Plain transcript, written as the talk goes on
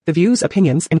The views,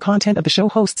 opinions, and content of the show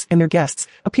hosts and their guests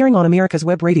appearing on America's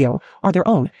Web Radio are their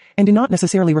own and do not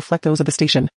necessarily reflect those of the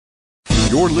station.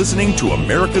 You're listening to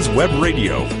America's Web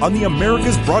Radio on the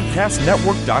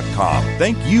AmericasBroadcastNetwork.com.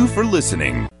 Thank you for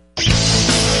listening.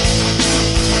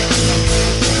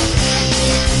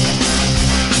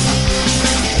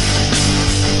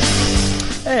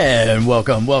 And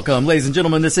welcome, ladies and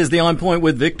gentlemen. This is the On Point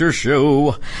with Victor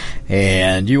show,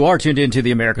 and you are tuned into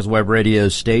the America's Web Radio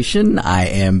station. I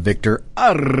am Victor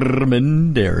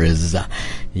Armendariz.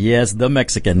 Yes, the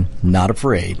Mexican, not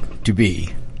afraid to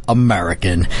be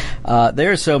American.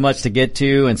 There's so much to get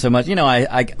to, and so much. You know,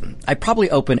 I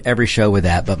probably open every show with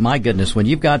that, but my goodness, when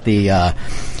you've got the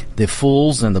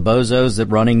fools and the bozos that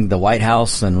running the White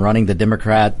House and running the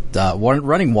Democrat,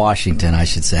 running Washington, I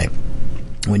should say.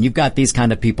 When you've got these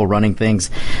kind of people running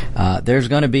things, there's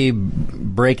going to be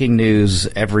breaking news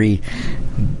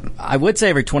I would say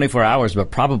every 24 hours,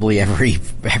 but probably every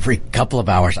couple of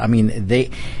hours. I mean,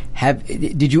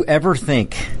 did you ever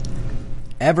think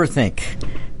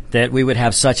that we would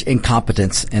have such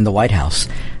incompetence in the White House?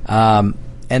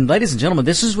 And ladies and gentlemen,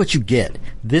 this is what you get.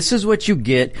 This is what you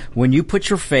get when you put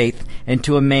your faith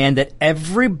into a man that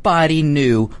everybody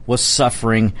knew was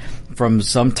suffering from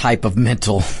some type of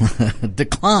mental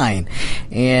decline,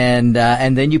 and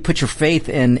then you put your faith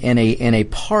in a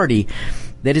party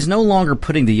that is no longer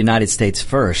putting the United States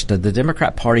first. The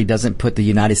Democrat Party doesn't put the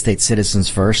United States citizens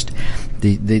first.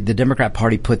 The Democrat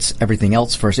Party puts everything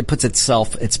else first. It puts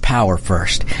its power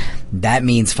first. That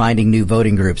means finding new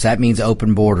voting groups. That means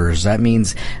open borders. That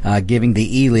means giving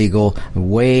the illegal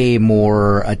way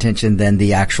more attention than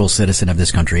the actual citizen of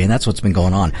this country. And that's what's been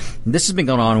going on. This has been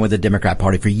going on with the Democrat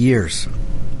Party for years.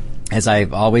 As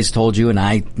I've always told you, and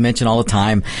I mention all the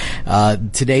time,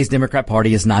 today's Democrat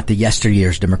Party is not the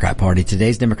yesteryear's Democrat Party.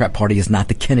 Today's Democrat Party is not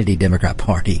the Kennedy Democrat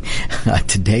Party.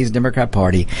 Today's Democrat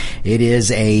Party, it is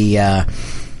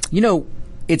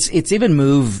it's even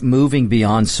moving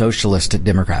beyond socialist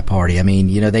Democrat Party. I mean,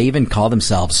 they even call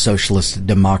themselves socialist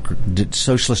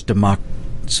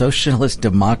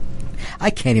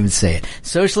I can't even say it.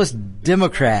 Socialist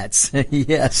Democrats.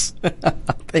 Yes.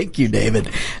 Thank you, David.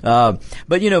 But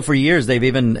for years they've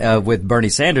even, with Bernie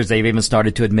Sanders, they've even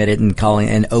started to admit it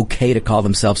and okay to call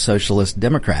themselves Socialist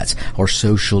Democrats or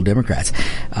Social Democrats.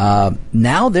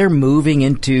 Now they're moving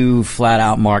into flat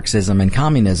out Marxism and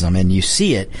communism, and you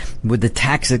see it with the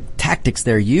tactics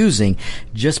they're using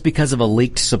just because of a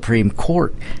leaked Supreme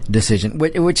Court decision,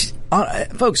 which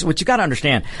folks, what you got to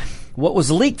understand, what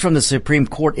was leaked from the Supreme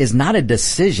Court is not a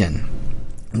decision.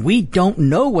 We don't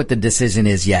know what the decision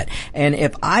is yet. And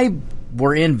if I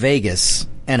were in Vegas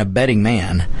and a betting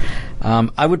man,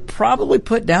 I would probably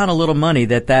put down a little money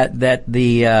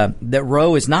that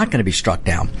Roe is not going to be struck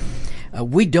down.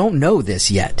 We don't know this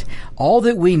yet. All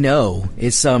that we know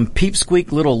is some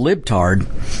peepsqueak little libtard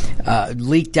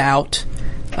leaked out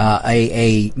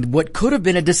what could have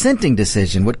been a dissenting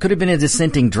decision, what could have been a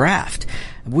dissenting draft.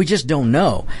 We just don't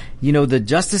know. The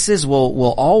justices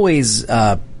will always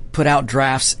put out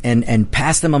drafts and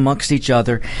pass them amongst each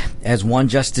other as one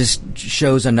justice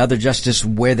shows another justice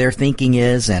where their thinking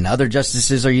is, and other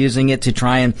justices are using it to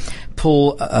try and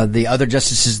pull the other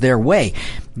justices their way.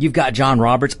 You've got John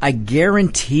Roberts. I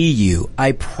guarantee you,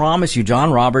 I promise you,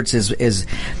 John Roberts is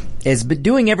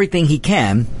doing everything he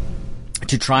can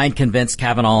to try and convince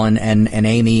Kavanaugh and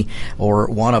Amy, or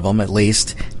one of them at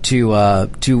least, to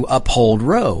uphold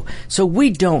Roe. So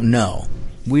we don't know.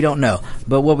 We don't know.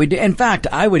 But what we do, in fact,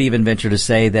 I would even venture to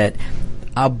say that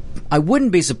I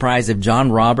wouldn't be surprised if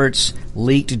John Roberts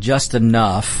leaked just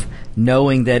enough,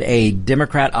 knowing that a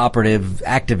Democrat operative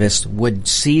activist would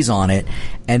seize on it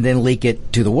and then leak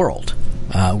it to the world,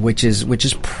 which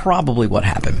is probably what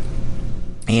happened.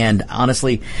 And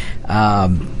honestly,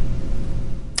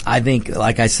 I think,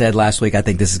 like I said last week, I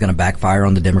think this is going to backfire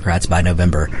on the Democrats by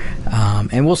November.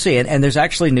 And we'll see. And there's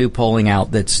actually new polling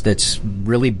out that's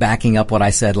really backing up what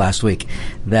I said last week,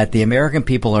 that the American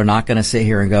people are not going to sit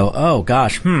here and go, oh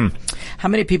gosh, how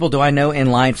many people do I know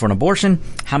in line for an abortion?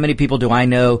 How many people do I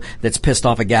know that's pissed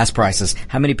off at gas prices?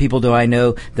 How many people do I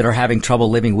know that are having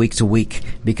trouble living week to week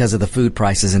because of the food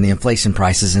prices and the inflation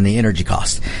prices and the energy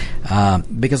costs?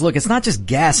 Because look, it's not just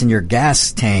gas in your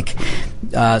gas tank.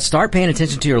 Start paying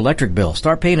attention to your electric bill.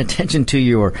 Start paying attention to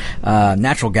your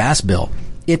natural gas bill.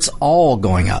 It's all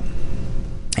going up.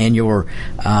 And your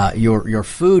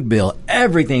food bill,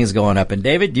 everything is going up. And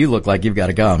David, you look like you've got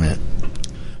a comment.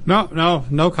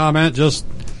 No comment. Just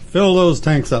fill those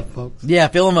tanks up, folks. Yeah,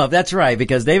 fill them up. That's right,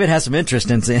 because David has some interest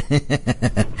in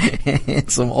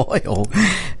some oil.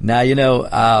 Now, it's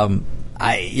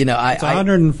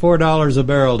 $104 a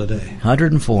barrel today.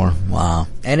 104. Wow.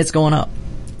 And it's going up.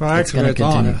 Well, actually, it's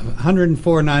on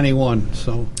 $104.91.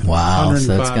 So wow,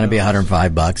 so it's going to be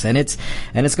 $105,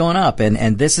 and it's going up,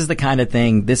 and this is the kind of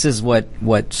thing. This is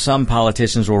what some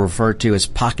politicians will refer to as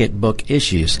pocketbook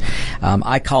issues.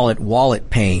 I call it wallet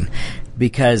pain,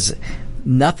 because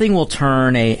nothing will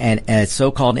turn a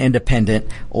so-called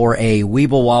independent or a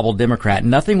weeble wobble Democrat.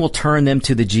 Nothing will turn them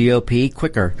to the GOP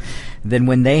quicker than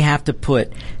when they have to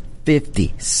put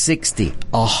 $50, $60,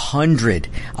 $100,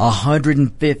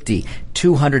 $150,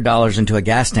 $200 into a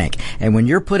gas tank. And when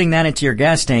you're putting that into your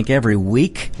gas tank every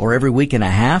week or every week and a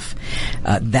half,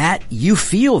 that you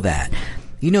feel that.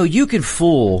 You know, you can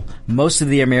fool most of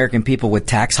the American people with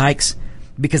tax hikes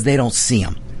because they don't see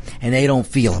them and they don't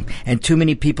feel them. And too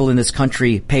many people in this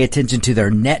country pay attention to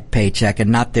their net paycheck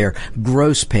and not their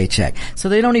gross paycheck. So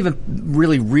they don't even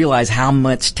really realize how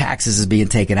much taxes is being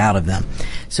taken out of them.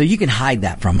 So you can hide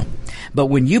that from them. But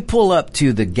when you pull up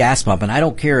to the gas pump, and I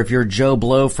don't care if you're Joe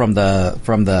Blow from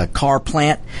the car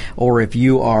plant or if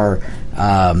you are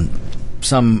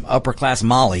some upper class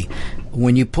Molly,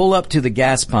 when you pull up to the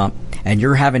gas pump and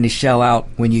you're having to shell out,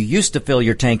 when you used to fill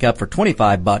your tank up for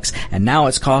 $25 and now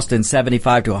it's costing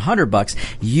 $75 to $100,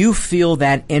 you feel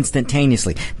that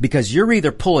instantaneously, because you're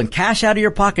either pulling cash out of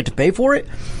your pocket to pay for it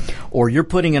or you're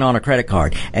putting it on a credit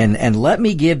card. And let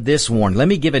me give this warning. Let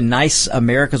me give a nice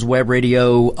America's Web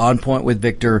Radio On Point with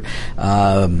Victor,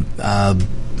 how do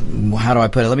I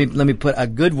put it? Let me put a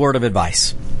good word of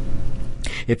advice.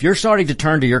 If you're starting to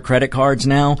turn to your credit cards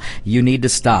now, you need to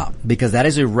stop, because that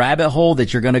is a rabbit hole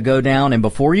that you're going to go down, and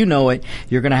before you know it,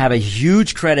 you're going to have a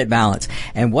huge credit balance.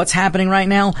 And what's happening right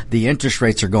now? The interest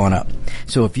rates are going up.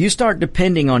 So if you start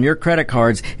depending on your credit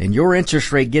cards and your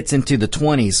interest rate gets into the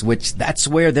 20s, which that's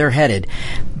where they're headed,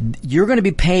 you're going to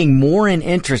be paying more in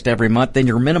interest every month than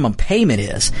your minimum payment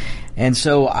is. And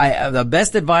so the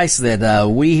best advice that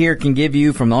we here can give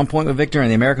you from On Point with Victor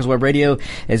and the America's Web Radio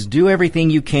is do everything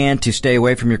you can to stay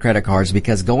away from your credit cards,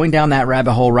 because going down that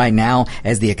rabbit hole right now,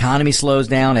 as the economy slows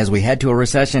down, as we head to a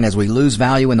recession, as we lose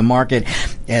value in the market,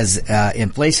 as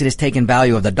inflation has taken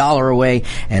value of the dollar away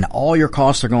and all your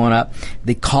costs are going up,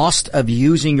 the cost of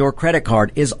using your credit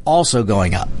card is also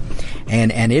going up.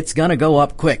 And it's going to go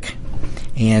up quick.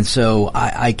 And so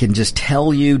I can just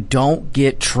tell you, don't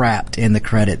get trapped in the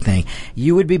credit thing.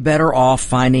 You would be better off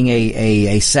finding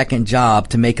a second job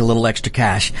to make a little extra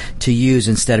cash to use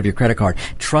instead of your credit card.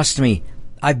 Trust me,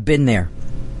 I've been there.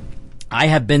 I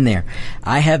have been there.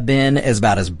 I have been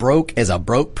about as broke as a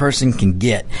broke person can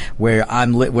get, where I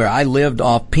lived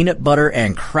off peanut butter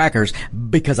and crackers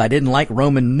because I didn't like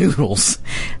Roman noodles.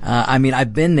 I mean,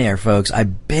 I've been there, folks.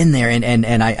 I've been there,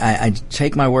 and I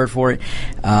take my word for it.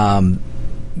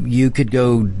 You could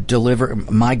go deliver,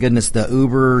 my goodness, the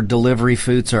Uber delivery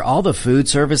foods, or all the food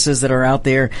services that are out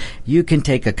there. You can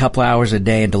take a couple hours a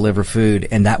day and deliver food,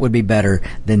 and that would be better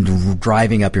than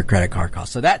driving up your credit card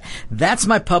costs. So that's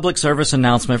my public service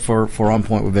announcement for On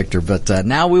Point with Victor. But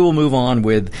now we will move on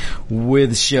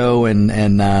with show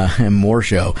and more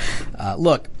show.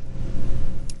 Look,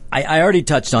 I already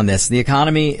touched on this. The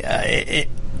economy,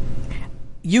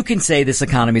 you can say this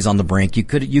economy's on the brink. You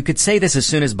could say this as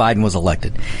soon as Biden was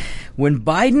elected. When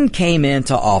Biden came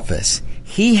into office,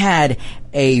 he had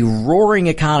a roaring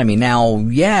economy. Now,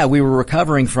 yeah, we were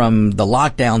recovering from the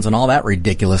lockdowns and all that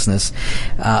ridiculousness.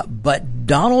 But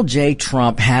Donald J.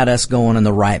 Trump had us going in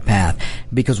the right path,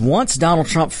 because once Donald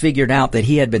Trump figured out that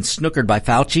he had been snookered by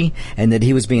Fauci and that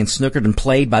he was being snookered and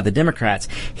played by the Democrats,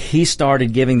 he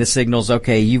started giving the signals,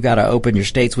 okay, you've got to open your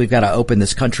states. We've got to open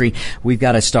this country. We've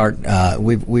got to start,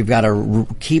 we've got to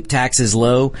keep taxes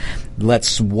low.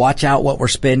 Let's watch out what we're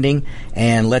spending,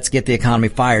 and let's get the economy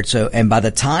fired. So, and by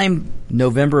the time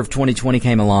November of 2020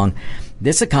 came along,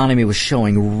 this economy was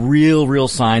showing real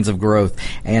signs of growth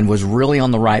and was really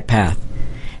on the right path.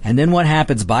 And then what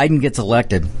happens? Biden gets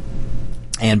elected,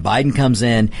 and Biden comes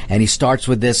in and he starts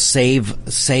with this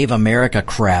save America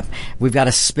crap. We've got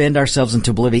to spend ourselves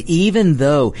into oblivion, even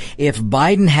though if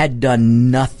Biden had done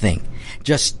nothing,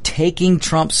 just taking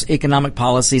Trump's economic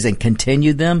policies and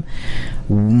continued them,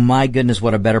 my goodness,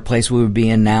 what a better place we would be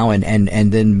in now. And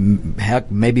then,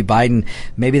 heck, maybe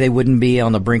they wouldn't be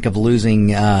on the brink of losing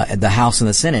the House and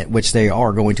the Senate, which they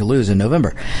are going to lose in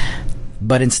November.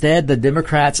 But instead, the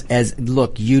Democrats,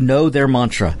 look, you know their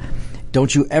mantra.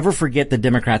 Don't you ever forget the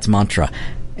Democrats' mantra.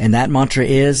 And that mantra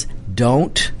is,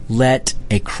 don't let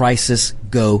a crisis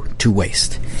go to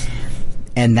waste.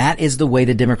 And that is the way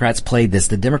the Democrats played this.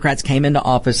 The Democrats came into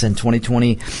office in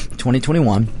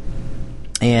 2021.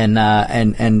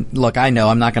 And look, I know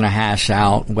I'm not going to hash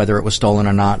out whether it was stolen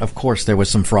or not. Of course there was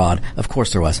some fraud. Of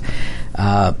course there was.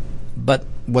 But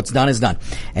what's done is done.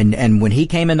 And when he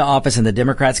came into office and the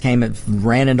Democrats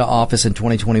ran into office in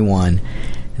 2021,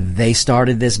 they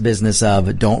started this business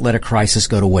of don't let a crisis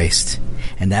go to waste.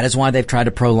 And that is why they've tried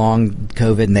to prolong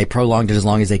COVID, and they prolonged it as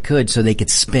long as they could so they could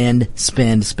spend.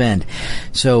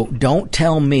 So don't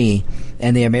tell me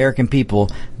and the American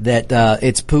people that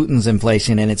it's Putin's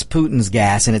inflation and it's Putin's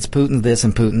gas and it's Putin this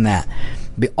and Putin that.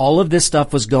 All of this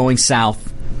stuff was going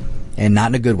south, and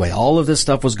not in a good way. All of this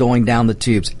stuff was going down the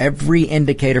tubes. Every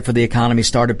indicator for the economy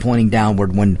started pointing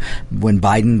downward when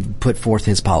Biden put forth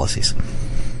his policies.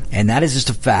 And that is just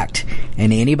a fact.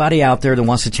 And anybody out there that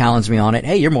wants to challenge me on it,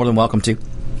 hey, you're more than welcome to.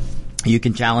 You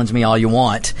can challenge me all you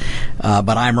want,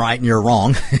 but I'm right and you're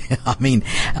wrong. I mean,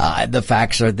 the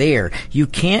facts are there. You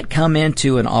can't come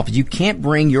into an office. You can't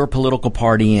bring your political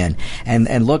party in.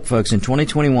 And look, folks, in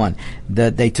 2021,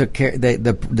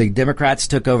 the Democrats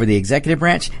took over the executive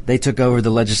branch. They took over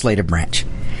the legislative branch.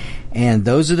 And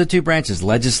those are the two branches.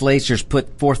 Legislatures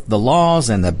put forth the laws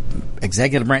and the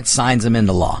executive branch signs them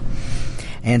into law.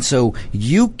 And so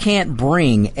you can't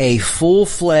bring a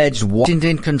full-fledged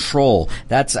Washington control.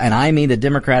 And I mean the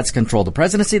Democrats control the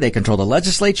presidency, they control the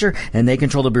legislature, and they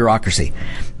control the bureaucracy.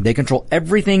 They control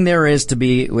everything there is to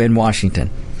be in Washington.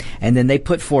 And then they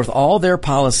put forth all their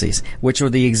policies, which are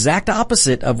the exact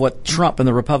opposite of what Trump and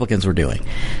the Republicans were doing.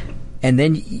 And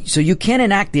then, so you can't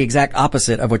enact the exact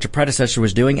opposite of what your predecessor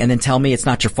was doing and then tell me it's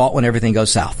not your fault when everything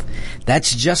goes south.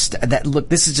 That's just, look,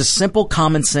 this is just simple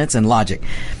common sense and logic,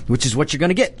 which is what you're going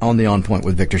to get on the On Point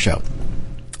with Victor show.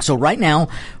 So right now,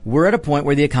 we're at a point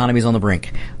where the economy is on the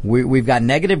brink. We've got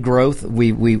negative growth.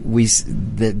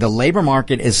 The labor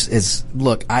market is,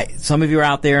 look, some of you are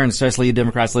out there, and especially you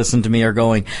Democrats listen to me, are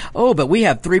going, oh, but we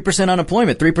have 3%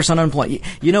 unemployment, 3% unemployment.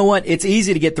 You know what? It's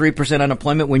easy to get 3%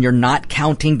 unemployment when you're not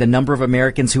counting the number of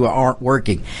Americans who aren't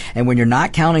working, and when you're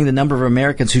not counting the number of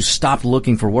Americans who stopped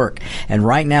looking for work. And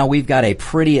right now, we've got a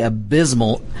pretty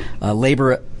abysmal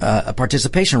labor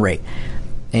participation rate.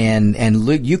 And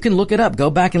look, you can look it up. Go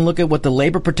back and look at what the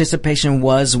labor participation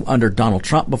was under Donald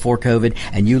Trump before COVID,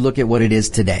 and you look at what it is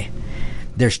today.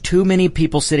 There's too many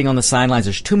people sitting on the sidelines.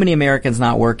 There's too many Americans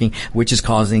not working, which is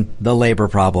causing the labor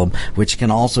problem, which can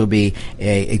also be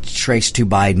a trace to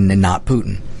Biden and not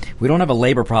Putin. We don't have a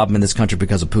labor problem in this country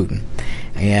because of Putin.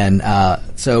 And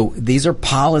so these are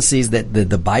policies that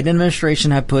the Biden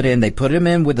administration have put in. They put them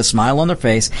in with a smile on their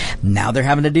face. Now they're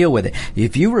having to deal with it.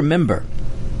 If you remember,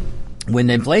 when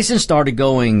the inflation started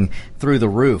going through the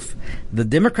roof, the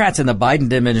Democrats and the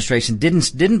Biden administration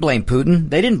didn't blame Putin.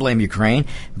 They didn't blame Ukraine.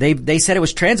 They said it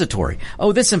was transitory.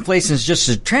 Oh, this inflation is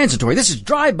just transitory. This is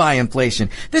drive-by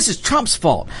inflation. This is Trump's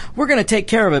fault. We're going to take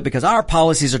care of it because our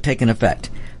policies are taking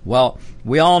effect. Well,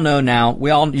 we all know now,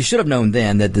 you should have known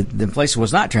then that the inflation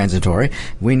was not transitory.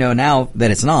 We know now that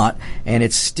it's not, and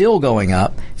it's still going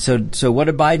up. So what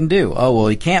did Biden do? Oh, well,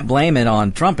 he can't blame it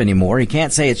on Trump anymore. He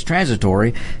can't say it's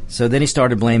transitory. So then he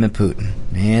started blaming Putin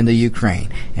and the Ukraine.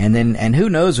 And who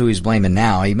knows who he's blaming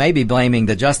now? He may be blaming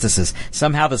the justices.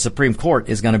 Somehow the Supreme Court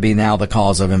is going to be now the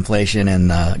cause of inflation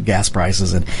and gas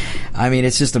prices. And I mean,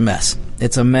 it's just a mess.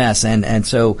 It's a mess. And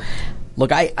so,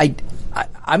 look,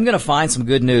 I'm going to find some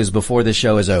good news before the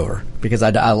show is over, because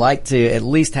I like to at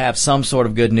least have some sort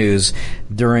of good news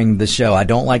during the show. I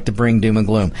don't like to bring doom and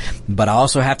gloom, but I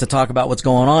also have to talk about what's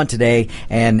going on today,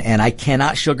 and I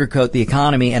cannot sugarcoat the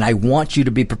economy, and I want you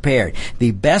to be prepared.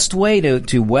 The best way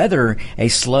to weather a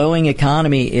slowing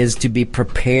economy is to be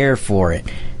prepared for it.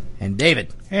 And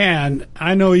David. And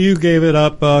I know you gave it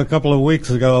up a couple of weeks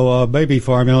ago, baby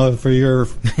formula for your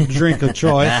drink of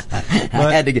choice.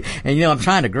 I had to and I'm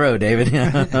trying to grow, David.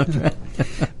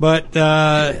 But,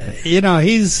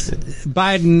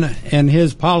 Biden and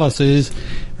his policies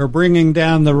are bringing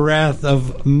down the wrath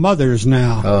of mothers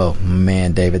now. Oh,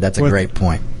 man, David, that's a great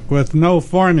point. With no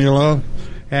formula,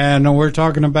 and we're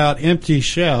talking about empty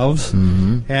shelves.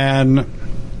 Mm-hmm. And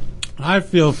I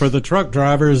feel for the truck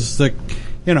drivers that,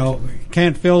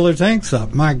 can't fill their tanks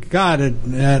up. My God, at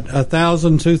 $1,000,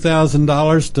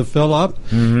 $2,000 to fill up,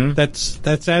 mm-hmm.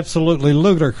 that's absolutely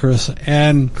ludicrous.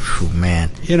 And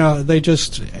man,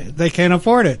 they can't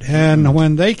afford it. And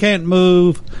when they can't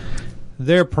move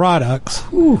their products,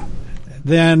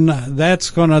 then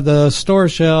the store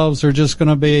shelves are just going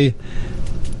to be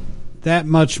that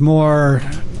much more.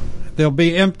 They'll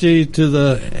be empty to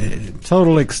the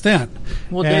total extent.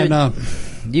 Well, David,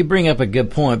 you bring up a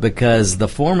good point, because the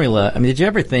formula, I mean, did you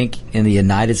ever think in the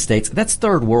United States, that's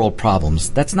third world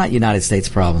problems. That's not United States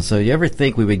problems. So you ever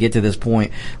think we would get to this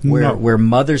point where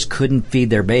mothers couldn't feed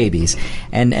their babies?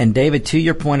 And David, to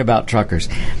your point about truckers,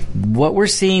 what we're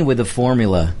seeing with the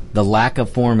formula, the lack of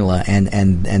formula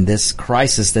and this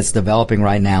crisis that's developing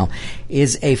right now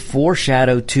is a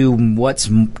foreshadow to what's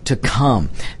to come.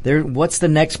 What's the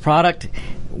next product?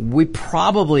 We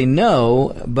probably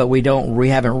know, but we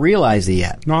haven't realized it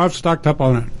yet. No, I've stocked up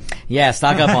on it. Yeah,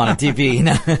 stock up on it, TP.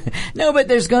 No, but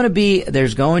there's going to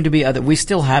be other. We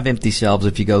still have empty shelves.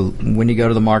 When you go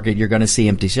to the market, you're going to see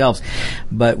empty shelves.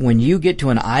 But when you get to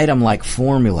an item like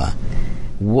formula,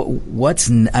 what's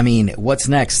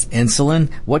next?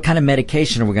 Insulin? What kind of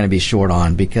medication are we going to be short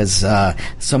on? Because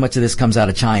so much of this comes out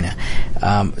of China.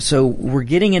 So we're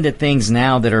getting into things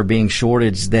now that are being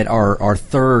shortaged that are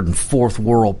third and fourth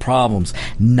world problems,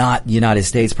 not United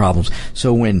States problems.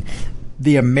 So when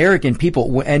the American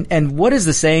people, and what is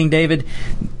the saying, David?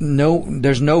 No,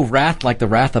 there's no wrath like the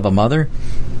wrath of a mother.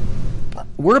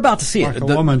 We're about to see like it.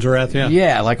 Like a woman's wrath, yeah.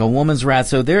 Yeah, like a woman's wrath.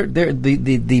 So the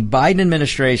Biden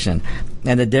administration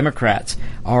and the Democrats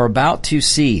are about to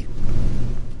see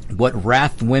what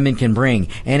wrath women can bring.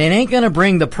 And it ain't going to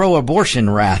bring the pro-abortion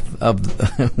wrath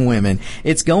of women.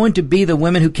 It's going to be the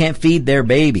women who can't feed their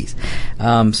babies.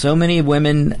 So many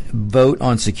women vote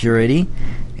on security,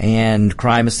 and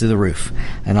crime is through the roof.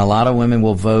 And a lot of women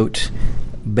will vote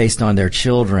based on their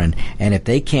children, and if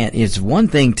they can't, it's one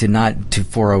thing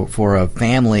for a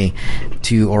family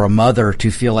or a mother to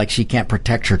feel like she can't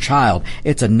protect her child.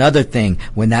 It's another thing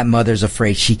when that mother's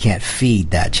afraid she can't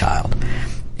feed that child.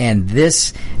 And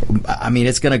this, I mean,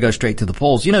 it's going to go straight to the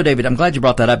polls. You know, David, I'm glad you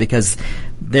brought that up, because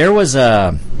there was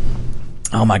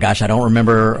oh my gosh, I don't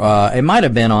remember. It might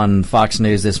have been on Fox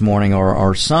News this morning,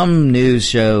 or some news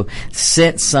show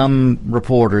sent some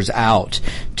reporters out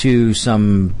to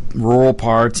some rural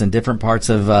parts and different parts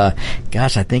of, I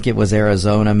think it was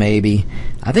Arizona, maybe.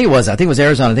 I think it was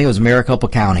Arizona. I think it was Maricopa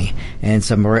County and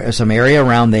some area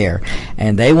around there.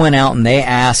 And they went out and they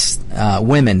asked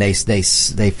women. They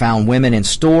found women in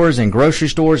stores and grocery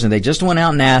stores, and they just went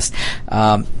out and asked,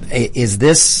 is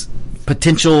this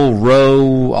potential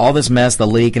Roe, all this mess, the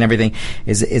leak and everything,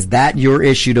 is that your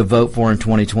issue to vote for in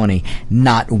 2020?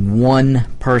 Not one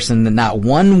person, not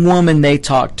one woman they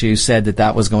talked to said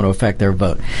that was going to affect their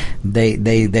vote.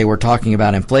 They were talking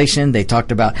about inflation. They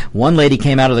talked about, one lady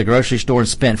came out of the grocery store and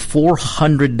spent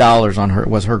 $400 on her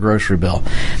grocery bill.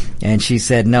 And she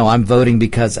said, no, I'm voting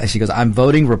I'm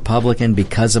voting Republican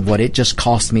because of what it just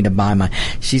cost me to buy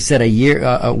she said a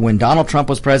year, when Donald Trump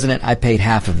was president, I paid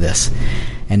half of this.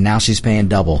 And now she's paying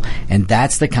double. And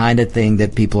that's the kind of thing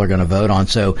that people are going to vote on.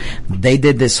 So they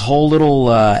did this whole little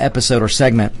episode or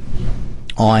segment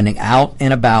on out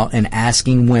and about and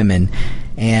asking women.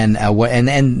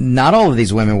 And not all of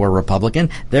these women were Republican.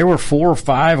 There were 4 or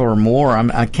 5 or more.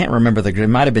 I can't remember it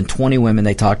might have been 20 women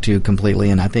they talked to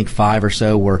completely, and I think 5 or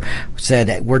so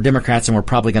said we're Democrats and we're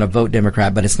probably going to vote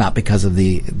Democrat, but it's not because of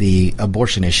the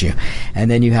abortion issue. And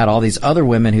then you had all these other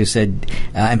women who said,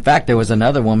 in fact, there was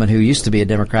another woman who used to be a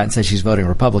Democrat and said she's voting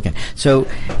Republican. So,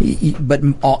 but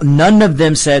none of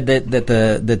them said that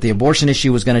the abortion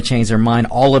issue was going to change their mind.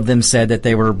 All of them said that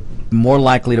they were more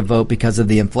likely to vote because of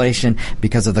the inflation,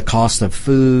 because of the cost of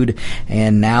food,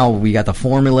 and now we got the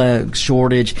formula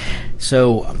shortage.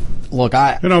 So, look,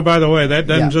 by the way, that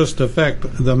doesn't just affect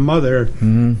the mother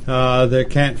that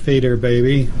can't feed her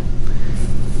baby.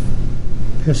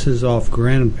 Pisses off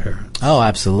grandparents. Oh,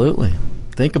 absolutely.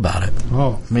 Think about it.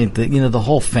 Oh, I mean, the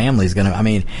whole family's going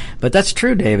to, but that's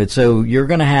true, David. So you're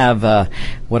going to have,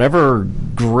 whatever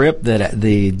grip that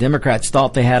the Democrats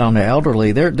thought they had on the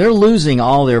elderly, they're losing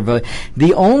all their vote.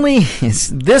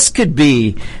 This could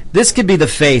be the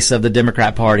face of the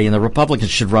Democrat Party, and the Republicans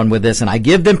should run with this, and I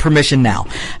give them permission now.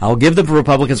 I'll give the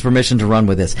Republicans permission to run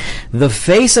with this. The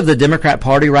face of the Democrat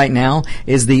Party right now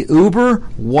is the uber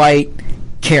white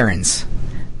Karens.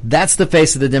 That's the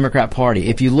face of the Democrat Party.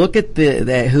 If you look at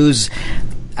who's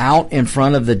out in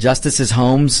front of the justices'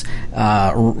 homes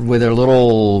with their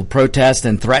little protest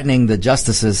and threatening the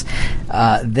justices,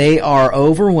 they are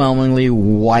overwhelmingly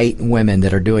white women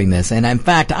that are doing this. And in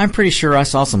fact, I'm pretty sure I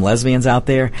saw some lesbians out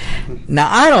there.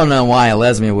 Now, I don't know why a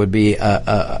lesbian would be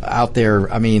out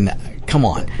there. I mean, come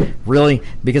on, really?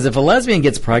 Because if a lesbian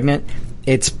gets pregnant,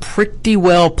 it's pretty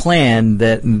well planned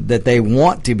that they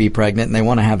want to be pregnant and they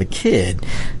want to have a kid.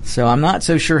 So I'm not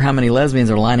so sure how many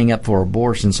lesbians are lining up for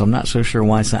abortion, so I'm not so sure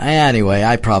why. Anyway,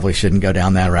 I probably shouldn't go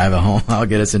down that rabbit hole. I'll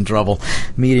get us in trouble.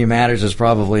 Media Matters is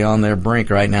probably on their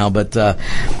brink right now, but this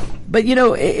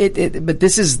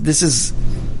is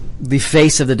the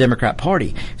face of the Democrat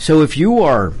Party. So if you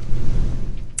are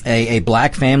a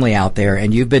black family out there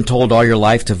and you've been told all your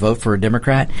life to vote for a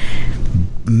Democrat,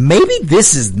 maybe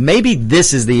this is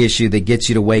the issue that gets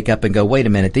you to wake up and go, wait a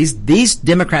minute, these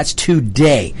Democrats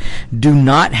today do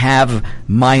not have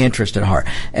my interest at heart.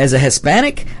 As a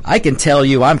Hispanic, I can tell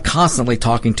you I'm constantly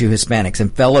talking to Hispanics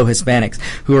and fellow Hispanics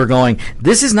who are going,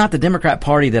 this is not the Democrat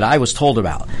Party that I was told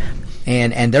about.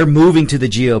 And they're moving to the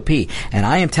GOP. And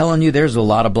I am telling you, there's a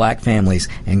lot of black families,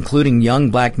 including young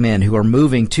black men, who are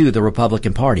moving to the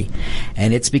Republican Party.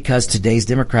 And it's because today's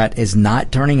Democrat is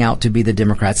not turning out to be the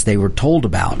Democrats they were told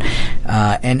about.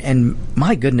 And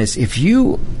my goodness,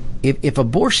 if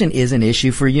abortion is an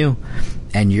issue for you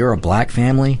and you're a black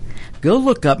family, go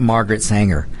look up Margaret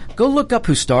Sanger. Go look up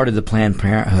who started the Planned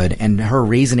Parenthood and her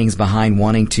reasonings behind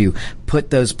wanting to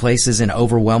put those places in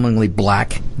overwhelmingly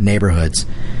black neighborhoods.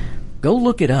 Go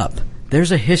look it up.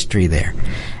 There's a history there.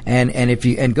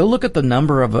 And go look at the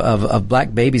number of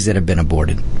black babies that have been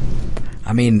aborted.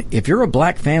 I mean, if you're a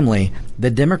black family, the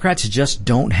Democrats just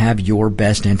don't have your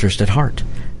best interest at heart.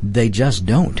 They just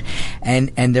don't.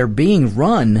 And they're being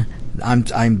run.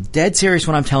 I'm dead serious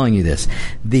when I'm telling you this.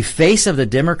 The face of the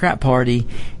Democrat Party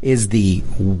is the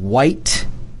white,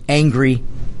 angry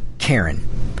Karen.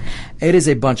 It is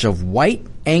a bunch of white,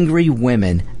 angry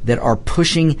women that are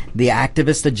pushing the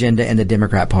activist agenda in the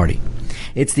Democrat Party.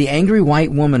 It's the angry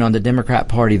white woman on the Democrat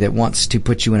Party that wants to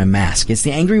put you in a mask. It's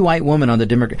the angry white woman on the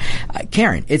Democrat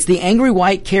Karen. It's the angry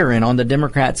white Karen on the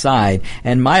Democrat side.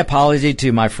 And my apology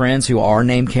to my friends who are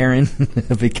named Karen,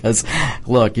 because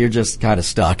look, you're just kind of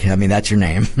stuck. I mean, that's your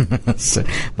name.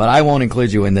 But I won't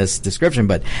include you in this description.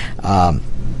 But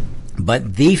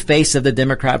the face of the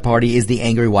Democrat Party is the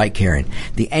angry white Karen.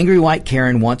 The angry white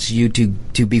Karen wants you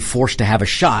to be forced to have a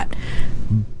shot,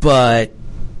 but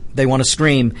they want to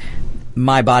scream,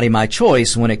 my body, my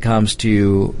choice, when it comes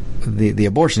to the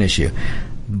abortion issue.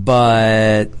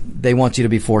 But they want you to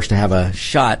be forced to have a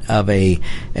shot of a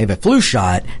flu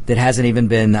shot that hasn't even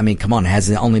been, I mean, come on, it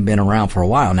hasn't only been around for a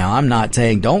while. Now, I'm not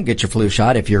saying don't get your flu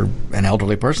shot if you're an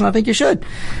elderly person. I think you should.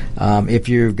 If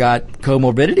you've got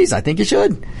comorbidities, I think you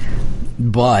should.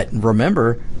 But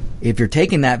remember, if you're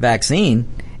taking that vaccine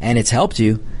and it's helped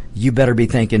you, you better be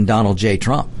thanking Donald J.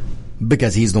 Trump,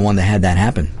 because he's the one that had that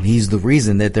happen. He's the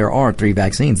reason that there are 3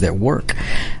 vaccines that work.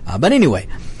 But anyway,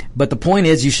 the point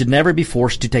is you should never be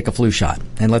forced to take a flu shot.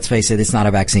 And let's face it, it's not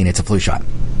a vaccine, it's a flu shot.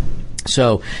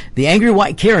 So the angry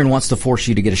white Karen wants to force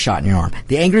you to get a shot in your arm.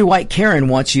 The angry white Karen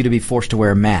wants you to be forced to wear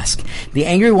a mask. The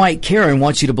angry white Karen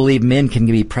wants you to believe men can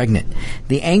be pregnant.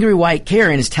 The angry white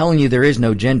Karen is telling you there is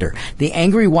no gender. The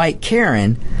angry white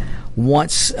Karen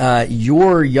wants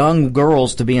your young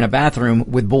girls to be in a bathroom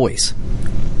with boys.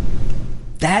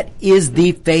 That is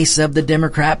the face of the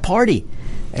Democrat Party.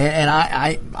 And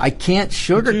I can't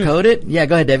sugarcoat it. Yeah,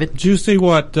 go ahead, David. Did you see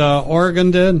what Oregon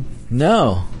did?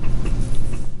 No.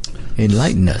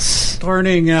 Enlighten us.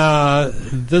 Starting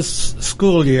this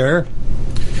school year,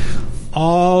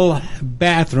 all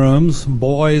bathrooms,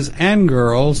 boys and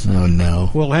girls,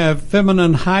 will have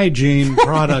feminine hygiene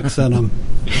products in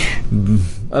them.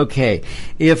 Okay,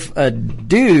 if a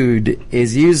dude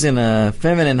is using a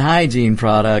feminine hygiene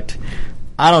product,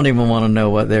 I don't even want to know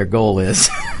what their goal is.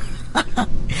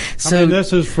 So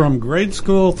this is from grade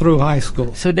school through high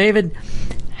school. So, David,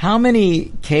 how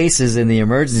many cases in the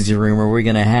emergency room are we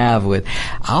going to have with?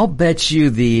 I'll bet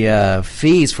you the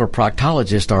fees for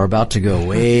proctologists are about to go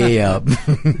way up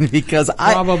because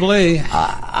probably.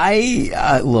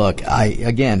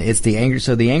 Again, it's the angry.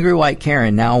 So the angry white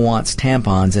Karen now wants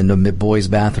tampons in the boys'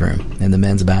 bathroom, in the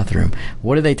men's bathroom.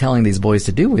 What are they telling these boys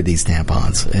to do with these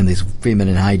tampons and these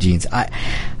feminine hygienes?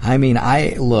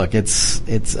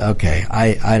 It's okay.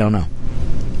 I don't know.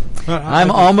 I'm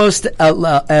almost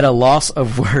at a loss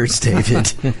of words,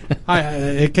 David.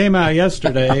 It came out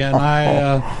yesterday, and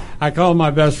I called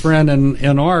my best friend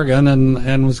in Oregon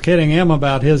and was kidding him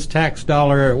about his tax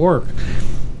dollar at work.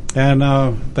 And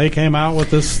they came out with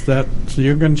this, that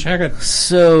you can check it.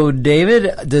 So,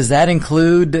 David, does that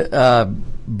include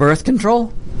birth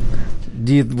control?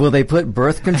 Will they put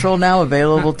birth control now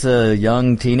available to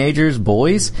young teenagers,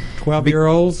 boys,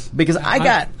 12-year-olds? Because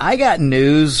I got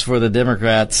news for the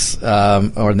Democrats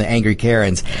or the angry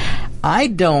Karens. I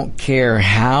don't care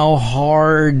how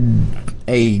hard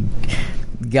a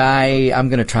guy. I'm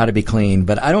going to try to be clean,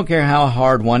 but I don't care how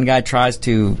hard one guy tries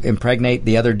to impregnate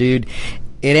the other dude.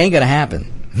 It ain't going to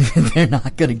happen. They're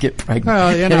not going to get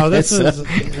pregnant. Well, this is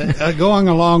going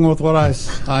along with what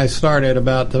I started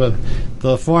about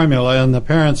the formula and the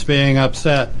parents being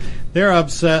upset. They're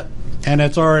upset and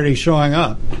it's already showing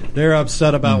up. They're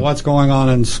upset about what's going on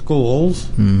in schools.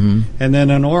 Mm-hmm. And then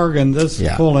in Oregon,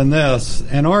 pulling this.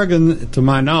 And Oregon, to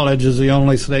my knowledge, is the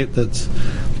only state that's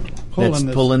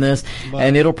pulling this.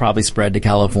 And it'll probably spread to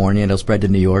California. It'll spread to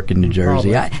New York and New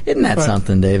Jersey. Isn't that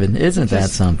something, David? Isn't that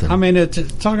something? I mean, it's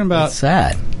talking about... It's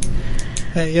sad.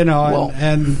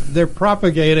 And they're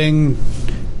propagating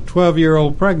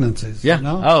 12-year-old pregnancies. Yeah. You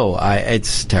know?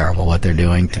 It's terrible what they're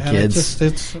doing to kids.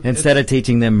 Instead of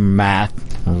teaching them math,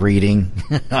 reading,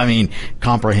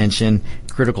 comprehension,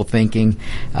 critical thinking,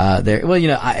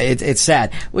 it's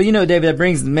sad. Well, David,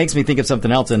 that makes me think of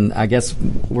something else, and I guess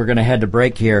we're going to head to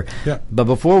break here. Yeah. But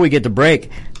before we get to break,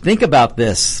 think about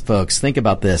this, folks. Think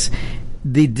about this.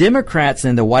 The Democrats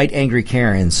and the white angry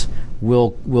Karens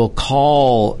will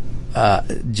call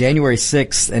January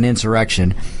 6th an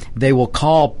insurrection. They will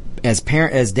call, as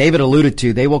David alluded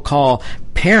to, they will call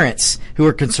parents who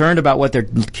are concerned about what their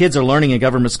kids are learning in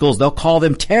government schools. They'll call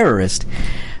them terrorists.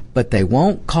 But they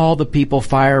won't call the people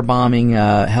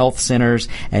firebombing health centers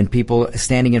and people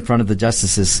standing in front of the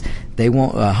justices. They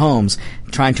won't homes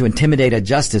trying to intimidate a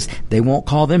justice. They won't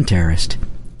call them terrorists.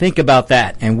 Think about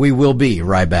that, and we will be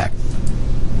right back.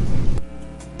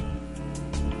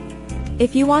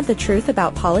 If you want the truth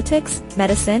about politics,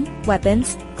 medicine,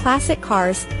 weapons, classic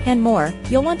cars, and more,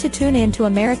 you'll want to tune in to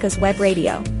America's Web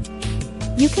Radio.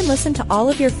 You can listen to all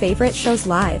of your favorite shows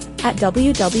live at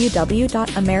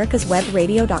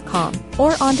www.americaswebradio.com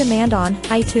or on demand on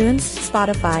iTunes,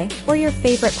 Spotify, or your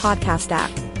favorite podcast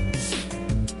app.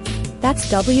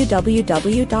 That's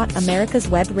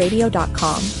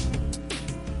www.americaswebradio.com.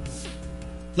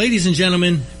 Ladies and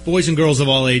gentlemen, boys and girls of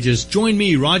all ages, join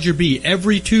me, Roger B.,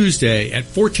 every Tuesday at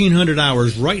 1400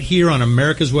 hours right here on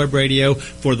America's Web Radio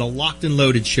for the Locked and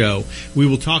Loaded Show. We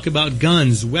will talk about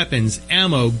guns, weapons,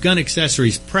 ammo, gun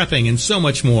accessories, prepping, and so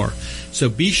much more. So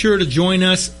be sure to join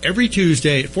us every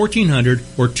Tuesday at 1400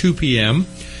 or 2 p.m.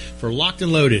 for Locked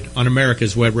and Loaded on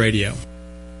America's Web Radio.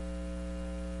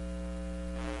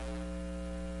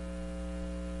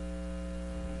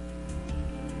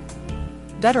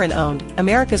 Veteran-owned,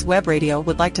 America's Web Radio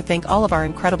would like to thank all of our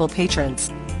incredible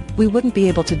patrons. We wouldn't be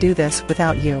able to do this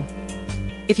without you.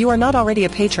 If you are not already a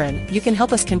patron, you can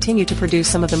help us continue to produce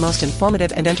some of the most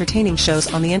informative and entertaining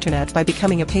shows on the internet by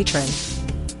becoming a patron.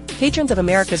 Patrons of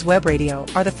America's Web Radio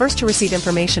are the first to receive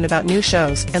information about new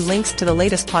shows and links to the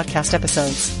latest podcast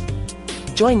episodes.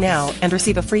 Join now and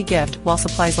receive a free gift while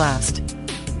supplies last.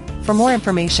 For more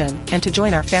information and to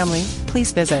join our family,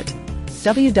 please visit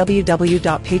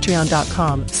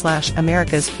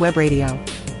www.patreon.com/americaswebradio.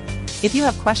 If you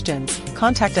have questions,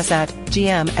 contact us at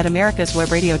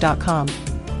gm@americaswebradio.com.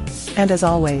 And as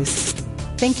always,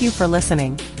 thank you for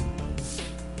listening.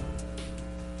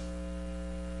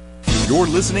 You're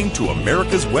listening to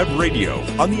America's Web Radio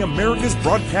on the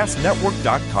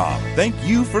AmericasBroadcastNetwork.com. Thank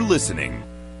you for listening.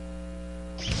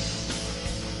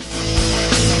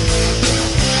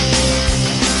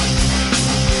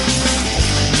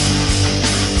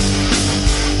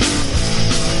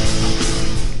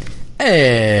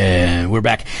 And we're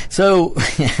back. So,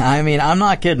 I'm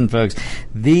not kidding, folks.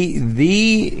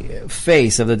 The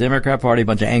face of the Democrat Party, a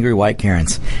bunch of angry white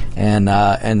Karens, and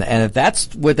if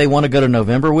that's what they want to go to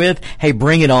November with, hey,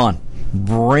 bring it on.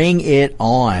 Bring it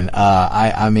on.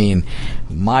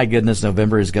 My goodness,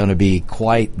 November is going to be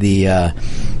quite the.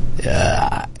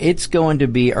 It's going to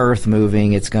be earth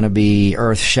moving. It's going to be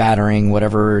earth shattering.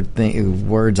 Whatever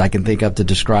words I can think of to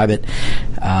describe it.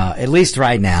 At least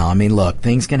right now. Look,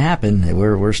 things can happen.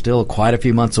 We're still quite a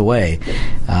few months away.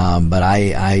 But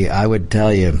I would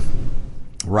tell you,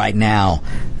 right now,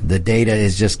 the data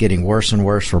is just getting worse and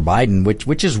worse for Biden,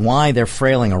 which is why they're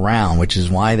frailing around, which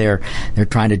is why they're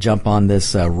trying to jump on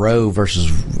this Roe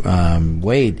versus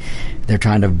Wade. They're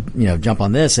trying to jump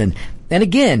on this, and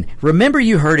again, remember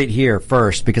you heard it here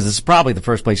first, because it's probably the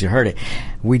first place you heard it.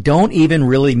 We don't even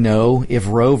really know if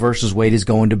Roe versus Wade is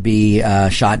going to be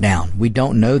shot down. We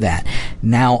don't know that.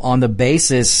 Now, on the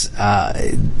basis,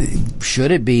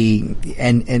 should it be,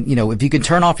 and if you can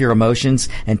turn off your emotions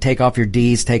and take off your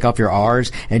D's, take off your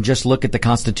R's, and just look at the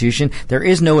Constitution, there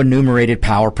is no enumerated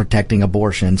power protecting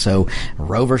abortion. So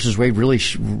Roe versus Wade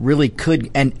really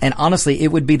could, and honestly,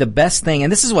 it would be the best thing.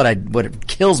 And this is what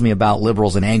kills me about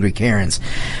liberals and angry Karens.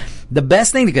 The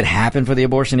best thing that could happen for the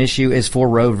abortion issue is for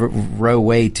Roe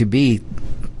Wade to be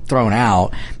thrown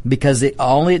out because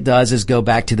all it does is go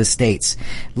back to the states.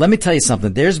 Let me tell you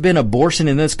something. There's been abortion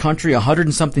in this country 100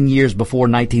 and something years before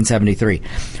 1973.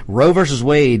 Roe versus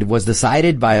Wade was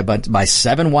decided by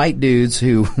 7 white dudes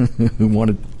who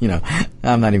wanted,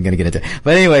 I'm not even going to get into it.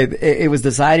 But anyway, it was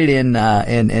decided in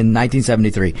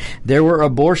 1973. There were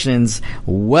abortions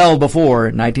well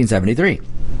before 1973.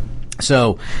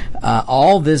 So,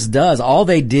 all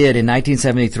they did in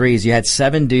 1973 is you had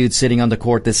 7 dudes sitting on the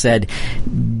court that said,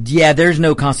 yeah, there's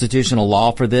no constitutional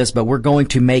law for this, but we're going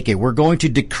to make it. We're going to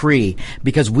decree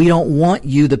because we don't want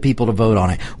you, the people, to vote on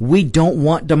it. We don't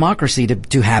want democracy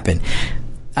to happen.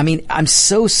 I mean, I'm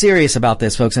so serious about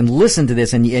this, folks, and listen to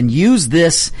this and use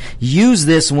this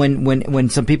when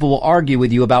some people will argue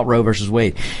with you about Roe versus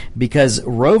Wade, because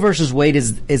Roe versus Wade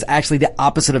is actually the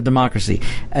opposite of democracy.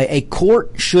 A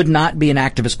court should not be an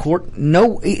activist court,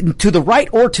 no, to the right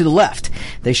or to the left.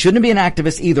 They shouldn't be an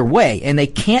activist either way, and they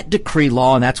can't decree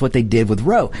law, and that's what they did with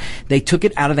Roe. They took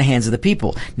it out of the hands of the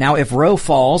people. Now, if Roe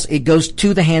falls, it goes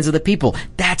to the hands of the people.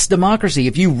 That's democracy.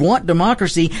 If you want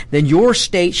democracy, then your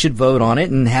state should vote on it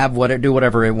and do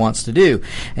whatever it wants to do.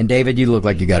 And David, you look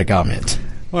like you got a comment.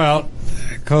 Well,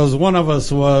 because one of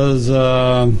us was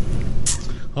alive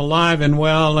and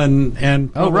well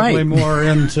and probably more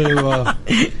into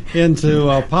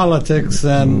politics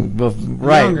than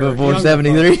before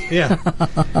 73. Yeah.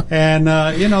 And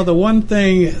the one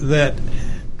thing that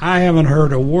I haven't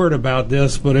heard a word about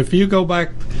this, but if you go back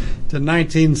to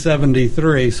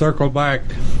 1973, circle back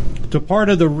to part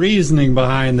of the reasoning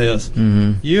behind this.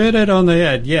 You hit it on the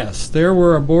head. Yes, there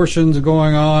were abortions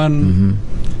going on.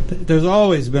 There's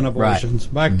always been abortions.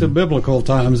 Back to biblical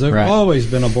times, there's always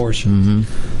been abortions.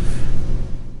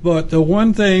 But the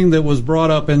one thing that was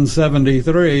brought up in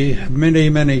 73 many,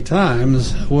 many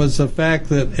times was the fact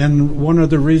that, and one of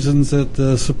the reasons that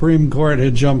the Supreme Court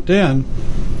had jumped in,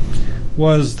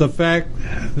 was the fact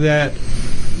that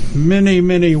many,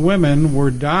 many women were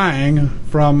dying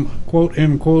from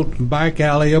quote-unquote back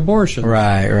alley abortion.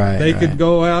 They could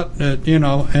go out,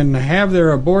 and have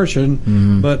their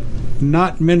abortion, but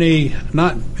not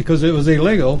because it was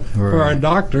illegal for a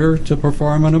doctor to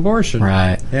perform an abortion.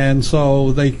 And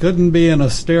so they couldn't be in a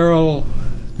sterile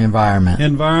environment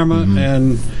and,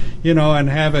 and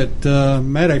have it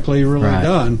medically really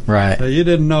done. So you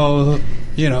didn't know,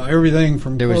 everything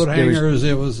from coat hangers.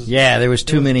 There was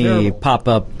too many terrible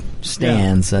pop-up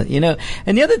stands, and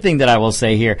the other thing that I will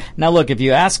say here, now look, if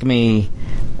you ask me,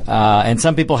 and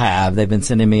some people they've been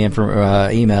sending me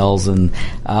emails, and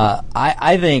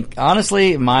I think,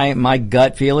 honestly, my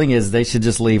gut feeling is they should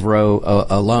just leave Roe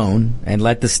alone and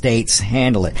let the states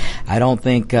handle it. I don't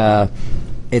think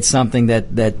it's something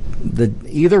that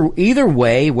either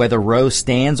way, whether Roe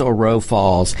stands or Roe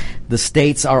falls, the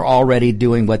states are already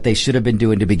doing what they should have been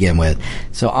doing to begin with.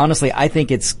 So honestly, I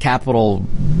think it's capital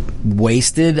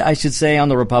wasted, I should say, on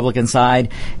the Republican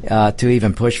side to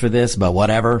even push for this. But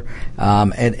whatever,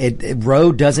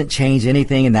 Roe doesn't change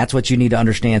anything, and that's what you need to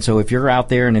understand. So if you're out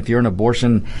there and if you're an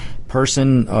abortion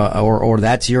person or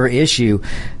that's your issue,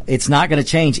 it's not going to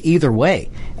change either way,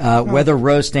 whether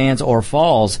Roe stands or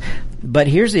falls. But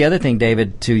here's the other thing,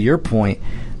 David, to your point.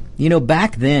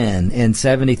 Back then in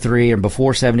 73 and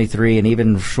before 73 and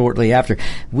even shortly after,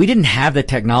 we didn't have the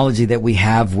technology that we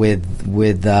have with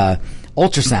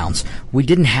ultrasounds. We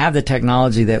didn't have the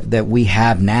technology that we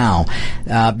have now,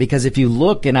 because if you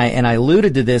look, and I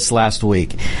alluded to this last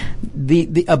week,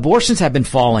 the abortions have been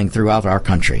falling throughout our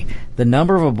country. The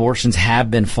number of abortions have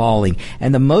been falling,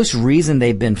 and the most reason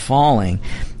they've been falling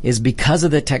is because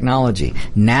of the technology.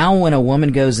 Now when a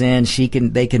woman goes in,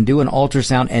 they can do an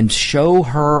ultrasound and show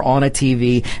her on a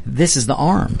TV, this is the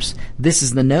arms, this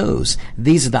is the nose,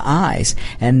 these are the eyes.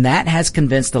 And that has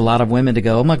convinced a lot of women to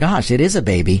go, oh my gosh, it is a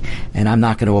baby, and I'm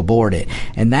not going to abort it.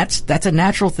 And that's a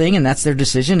natural thing, and that's their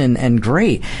decision, and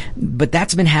great. But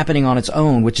that's been happening on its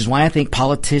own, which is why I think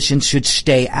politicians should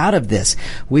stay out of this.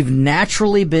 We've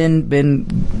naturally been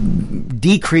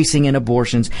decreasing in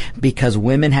abortions because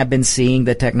women have been seeing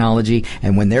the technology,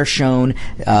 and when they're shown,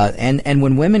 and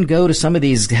when women go to some of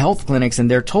these health clinics and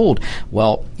they're told,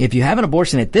 well, if you have an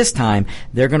abortion at this time,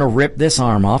 they're going to rip this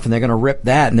arm off and they're going to rip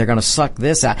that and they're going to suck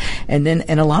this out, and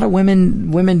a lot of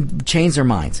women change their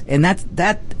minds, and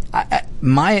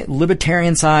my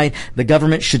libertarian side, the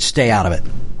government should stay out of it.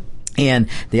 And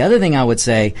the other thing I would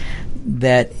say,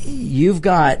 that you've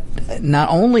got not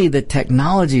only the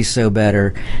technology so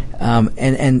better,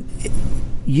 and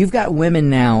you've got women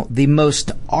now, the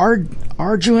most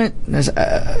arduent,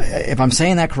 if I'm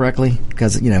saying that correctly,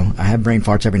 because I have brain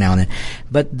farts every now and then,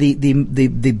 but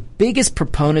the biggest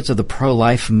proponents of the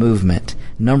pro-life movement,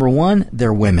 number one,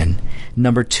 they're women.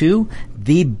 Number two,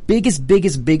 The biggest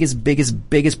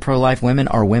pro-life women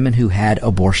are women who had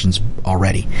abortions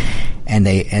already.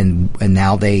 And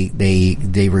now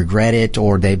they regret it,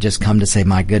 or they've just come to say,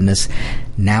 my goodness,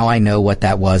 now I know what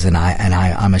that was, and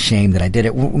I'm ashamed that I did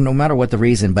it, no matter what the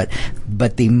reason. But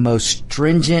the most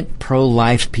stringent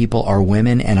pro-life people are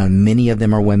women, and many of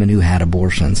them are women who had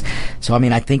abortions. So, I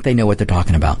mean, I think they know what they're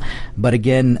talking about. But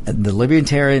again, the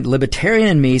libertarian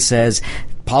in me says,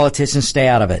 politicians, stay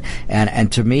out of it.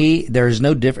 And to me, there is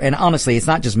no difference. And honestly, it's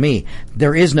not just me.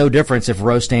 There is no difference if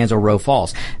Roe stands or Roe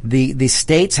falls. The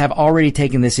states have already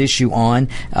taken this issue on.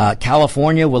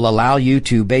 California will allow you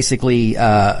to basically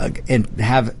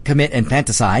commit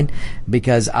infanticide,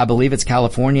 because I believe it's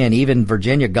California, and even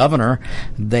Virginia governor,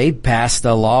 they passed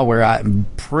a law where I'm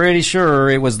pretty sure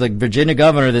it was the Virginia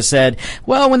governor that said,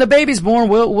 well, when the baby's born,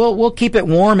 we'll keep it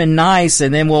warm and nice,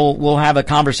 and then we'll have a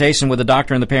conversation with the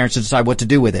doctor and the parents to decide what to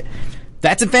do with it.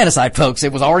 That's infanticide, folks.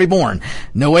 It was already born.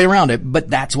 No way around it. But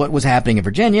that's what was happening in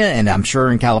Virginia, and I'm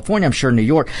sure in California, I'm sure in New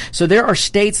York. So there are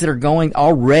states that are going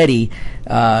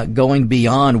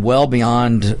beyond, well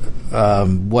beyond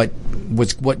what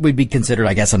would be considered,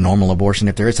 I guess, a normal abortion,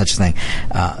 if there is such a thing.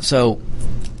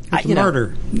 It's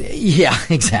murder. Yeah,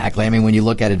 exactly. I mean, when you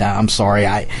look at it now, I'm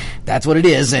sorry, that's what it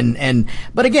is.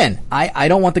 But again, I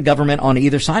don't want the government on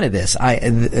either side of this.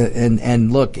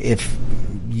 And look, if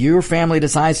your family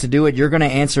decides to do it, you're going to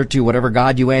answer to whatever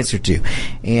God you answer to.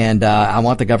 And I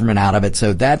want the government out of it.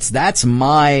 So that's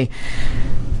my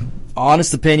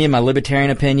honest opinion, my libertarian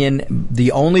opinion.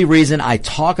 The only reason I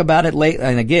talk about it late,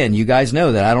 and again, you guys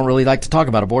know that I don't really like to talk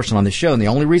about abortion on this show, and the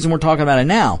only reason we're talking about it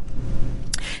now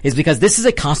is because this is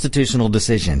a constitutional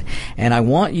decision, and I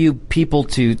want you people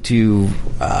to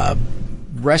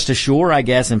rest assured, I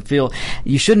guess, and feel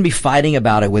you shouldn't be fighting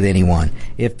about it with anyone.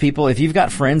 If you've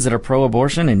got friends that are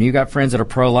pro-abortion and you got friends that are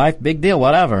pro-life, big deal,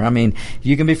 whatever. I mean,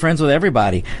 you can be friends with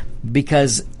everybody,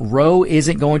 because Roe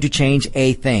isn't going to change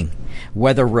a thing.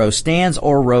 Whether Roe stands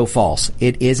or Roe falls,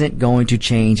 it isn't going to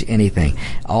change anything.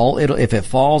 If it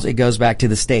falls, it goes back to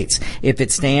the states. If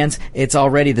it stands,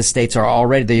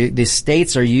 the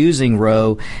states are using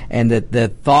Roe, and the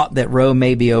thought that Roe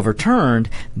may be overturned,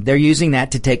 they're using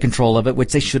that to take control of it,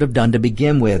 which they should have done to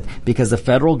begin with, because the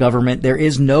federal government, there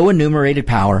is no enumerated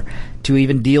power to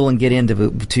even deal and get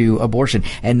into abortion.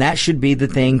 And that should be the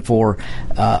thing for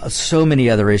so many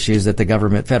other issues that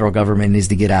the federal government needs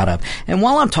to get out of. And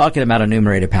while I'm talking about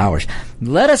enumerated powers,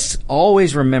 let's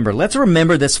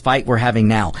remember this fight we're having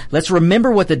now. Let's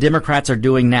remember what the Democrats are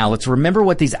doing now. Let's remember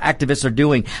what these activists are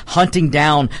doing, hunting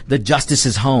down the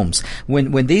justices' homes.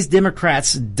 When these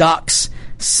Democrats dox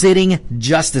sitting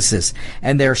justices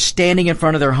and they're standing in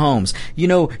front of their homes,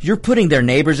 you're putting their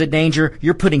neighbors at danger.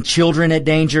 You're putting children at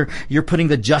danger. You're putting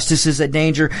the justices at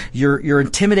danger. You're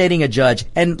intimidating a judge.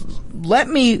 And let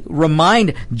me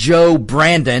remind Joe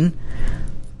Brandon,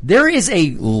 there is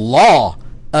a law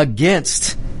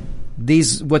against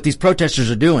what these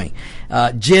protesters are doing.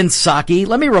 Jen Psaki,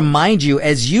 let me remind you,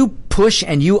 as you push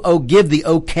and you give the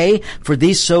okay for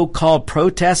these so-called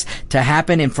protests to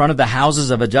happen in front of the houses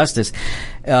of a justice,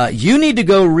 you need to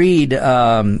go read,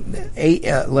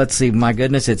 let's see, my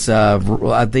goodness, it's,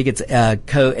 I think it's,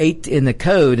 code 8 in the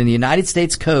code, in the United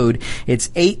States Code, it's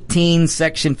 18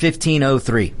 section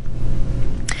 1503.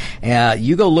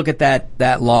 You go look at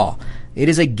that law. It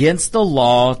is against the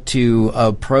law to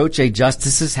approach a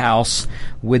justice's house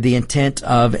with the intent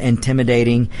of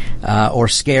intimidating or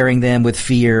scaring them with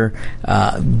fear.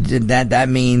 That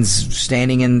means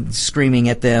standing and screaming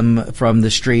at them from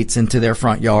the streets into their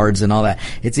front yards and all that.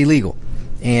 It's illegal.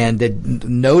 And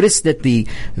notice that the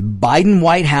Biden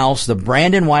White House, the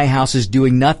Brandon White House, is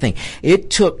doing nothing. It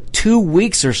took 2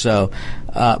 weeks or so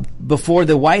before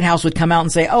the White House would come out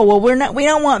and say, "Oh, well, we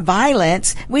don't want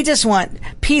violence. We just want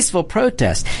peaceful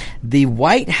protest." The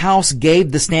White House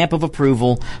gave the stamp of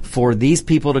approval for these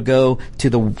people to go to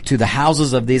the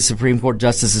houses of these Supreme Court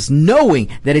justices, knowing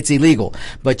that it's illegal.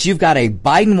 But you've got a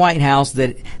Biden White House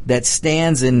that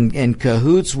stands in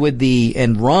cahoots with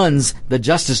and runs the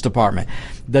Justice Department.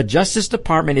 The Justice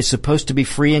Department is supposed to be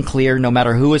free and clear no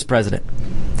matter who is president.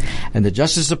 And the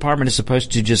Justice Department is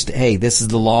supposed to just, hey, this is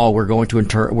the law. We're going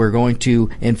to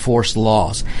enforce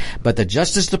laws. But the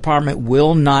Justice Department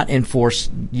will not enforce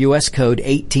U.S. Code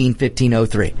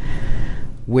 18-1503,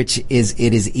 which is,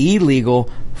 it is illegal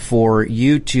for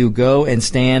you to go and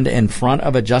stand in front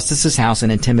of a justice's house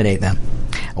and intimidate them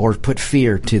or put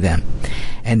fear to them.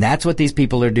 And that's what these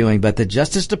people are doing. But the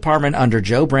Justice Department under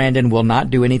Joe Brandon will not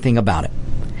do anything about it.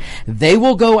 They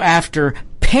will go after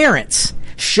parents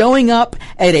showing up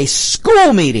at a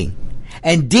school meeting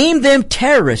and deem them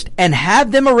terrorists and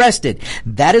have them arrested.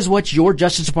 That is what your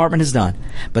Justice Department has done.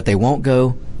 But they won't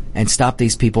go and stop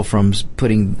these people from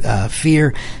putting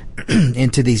fear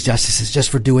into these justices just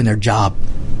for doing their job.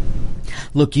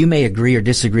 Look, you may agree or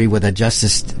disagree with a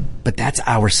justice, but that's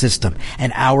our system,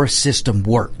 and our system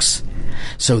works.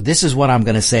 So this is what I'm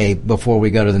going to say before we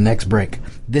go to the next break.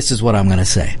 This is what I'm going to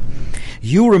say.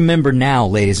 You remember now,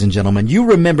 ladies and gentlemen, you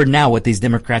remember now what these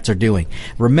Democrats are doing.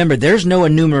 Remember, there's no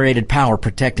enumerated power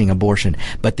protecting abortion,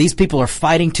 but these people are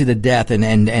fighting to the death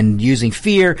and using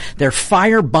fear. They're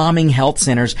firebombing health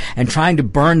centers and trying to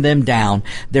burn them down.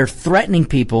 They're threatening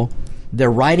people. They're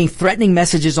writing threatening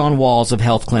messages on walls of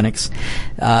health clinics.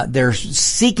 They're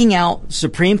seeking out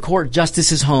Supreme Court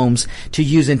justices' homes to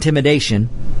use intimidation.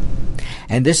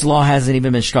 And this law hasn't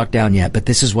even been struck down yet, but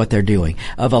this is what they're doing.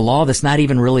 Of a law that's not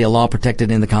even really a law protected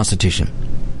in the Constitution.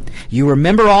 You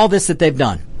remember all this that they've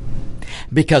done.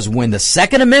 Because when the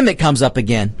Second Amendment comes up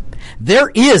again,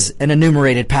 there is an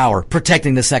enumerated power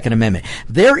protecting the Second Amendment.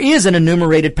 There is an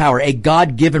enumerated power, a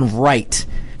God-given right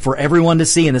for everyone to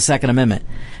see in the Second Amendment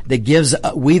that gives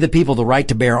we the people the right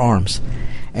to bear arms.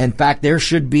 In fact, there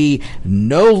should be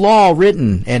no law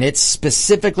written, and it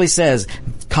specifically says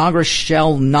Congress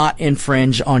shall not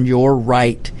infringe on your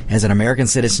right as an American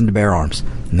citizen to bear arms.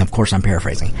 And of course, I'm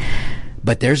paraphrasing.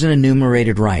 But there's an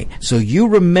enumerated right. So you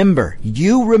remember,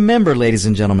 ladies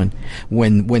and gentlemen,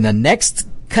 when the next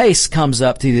case comes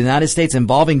up to the United States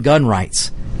involving gun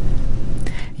rights,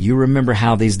 you remember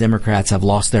how these Democrats have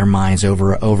lost their minds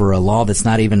over a law that's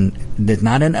not an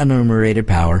enumerated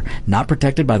power, not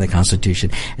protected by the Constitution.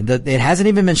 It hasn't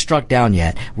even been struck down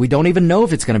yet. We don't even know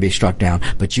if it's going to be struck down.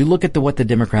 But you look at what the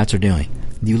Democrats are doing.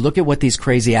 You look at what these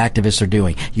crazy activists are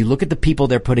doing. You look at the people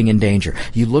they're putting in danger.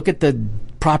 You look at the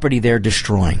property they're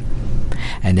destroying.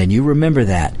 And then you remember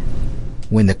that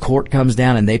when the court comes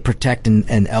down and they protect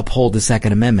and uphold the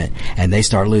Second Amendment, and they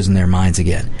start losing their minds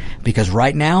again. Because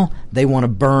right now, they want to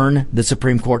burn the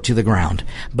Supreme Court to the ground.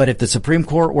 But if the Supreme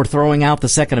Court were throwing out the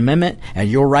Second Amendment and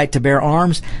your right to bear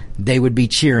arms, they would be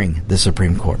cheering the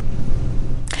Supreme Court.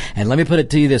 And let me put it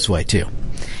to you this way, too.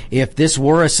 If this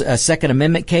were a Second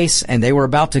Amendment case and they were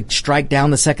about to strike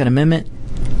down the Second Amendment,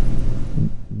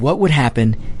 what would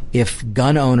happen if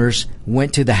gun owners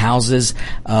went to the houses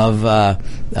of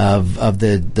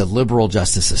the liberal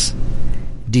justices?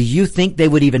 Do you think they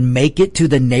would even make it to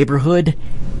the neighborhood?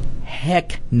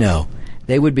 Heck no.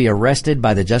 They would be arrested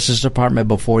by the Justice Department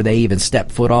before they even step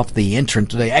foot off the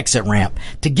exit ramp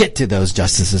to get to those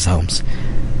justices' homes.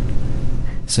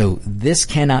 So this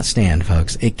cannot stand,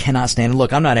 folks. It cannot stand.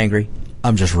 Look, I'm not angry.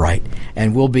 I'm just right.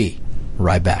 And we'll be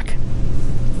right back.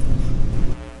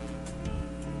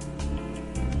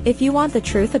 If you want the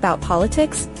truth about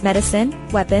politics, medicine,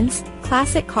 weapons,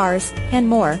 classic cars, and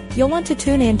more, you'll want to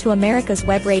tune in to America's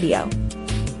Web Radio.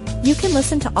 You can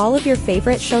listen to all of your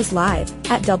favorite shows live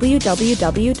at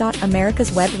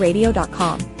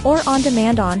www.americaswebradio.com or on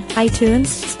demand on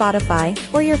iTunes, Spotify,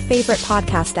 or your favorite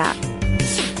podcast app.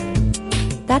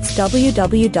 That's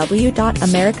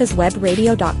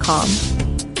www.americaswebradio.com.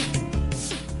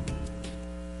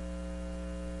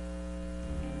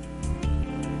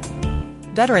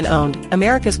 Veteran-owned,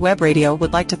 America's Web Radio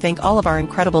would like to thank all of our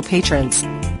incredible patrons.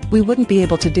 We wouldn't be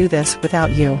able to do this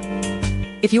without you.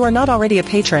 If you are not already a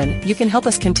patron, you can help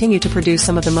us continue to produce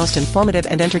some of the most informative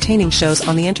and entertaining shows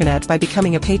on the internet by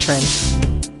becoming a patron.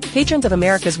 Patrons of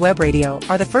America's Web Radio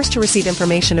are the first to receive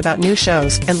information about new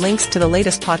shows and links to the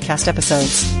latest podcast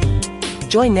episodes.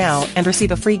 Join now and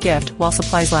receive a free gift while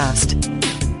supplies last.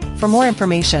 For more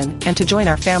information and to join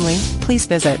our family, please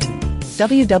visit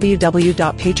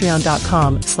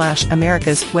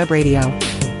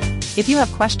www.patreon.com/americaswebradio. If you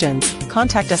have questions,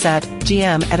 contact us at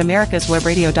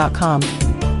gm@americaswebradio.com.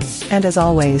 And as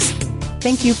always,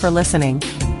 thank you for listening.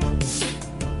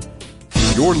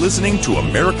 You're listening to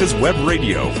America's Web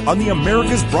Radio on the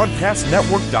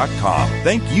AmericasBroadcastNetwork.com.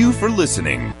 Thank you for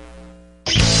listening.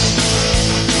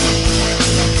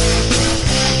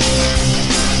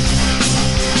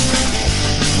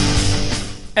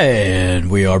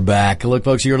 And we are back. Look,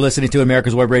 folks, you're listening to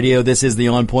America's Web Radio. This is the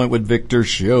On Point with Victor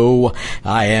show.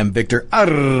 I am Victor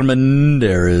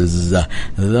Armendariz,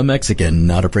 the Mexican,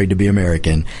 not afraid to be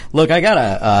American. Look, I got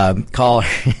a caller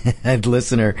and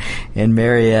listener in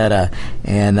Marietta,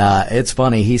 and it's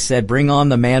funny. He said, "Bring on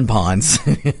the man ponds."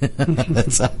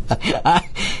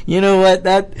 You know what?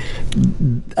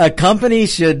 A company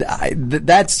should.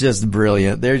 That's just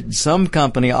brilliant. Some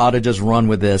company ought to just run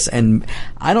with this, and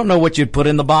I don't know what you'd put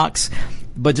in the box,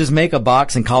 but just make a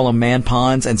box and call them man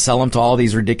ponds and sell them to all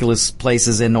these ridiculous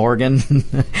places in Oregon.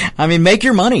 I mean, make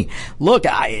your money. Look,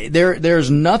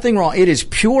 there's nothing wrong. It is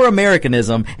pure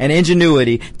Americanism and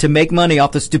ingenuity to make money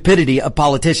off the stupidity of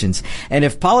politicians. And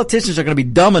if politicians are going to be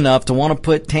dumb enough to want to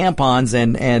put tampons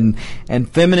and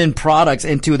feminine products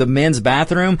into the men's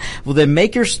bathroom, well, then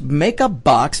make a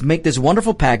box, make this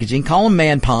wonderful packaging, call them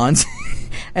man ponds,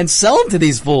 and sell them to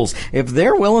these fools. If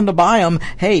they're willing to buy them,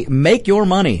 hey, make your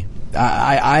money.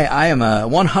 I am a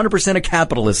 100% a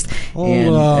capitalist.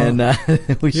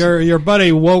 Your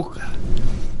buddy Woke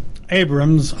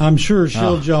Abrams, I'm sure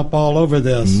she'll jump all over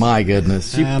this. My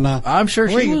goodness. I'm sure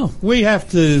she will.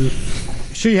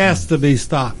 She has to be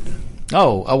stopped.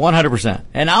 Oh, 100%.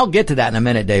 And I'll get to that in a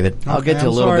minute, David. I'll get to a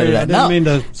little bit of that. I didn't mean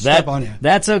to step on you.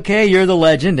 That's okay. You're the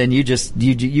legend, and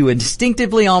you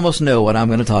instinctively almost know what I'm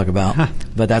going to talk about.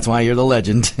 But that's why you're the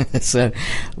legend.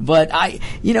 But I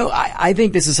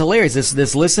think this is hilarious.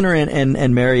 This listener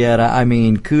in Marietta, I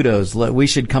mean, kudos. We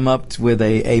should come up with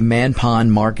a man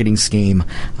pond marketing scheme.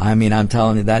 I mean, I'm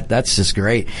telling you that's just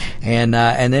great. And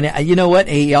then you know what?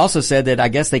 He also said that I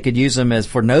guess they could use them as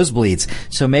for nosebleeds.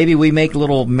 So maybe we make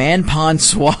little man pond swabs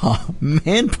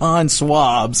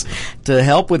to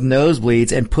help with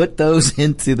nosebleeds and put those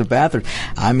into the bathroom.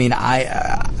 I mean,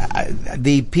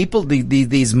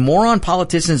 these moron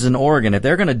politicians in Oregon, if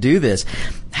they're going to do this,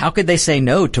 how could they say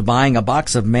no to buying a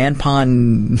box of man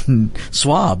pond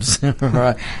swabs?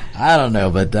 I don't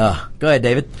know, but go ahead,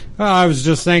 David. Well, I was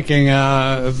just thinking,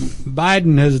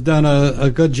 Biden has done a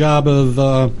good job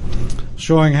of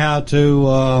showing how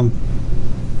to,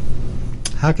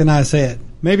 how can I say it?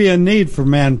 Maybe a need for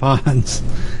man ponds.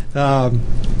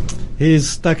 He's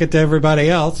stuck it to everybody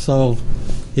else, so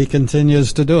he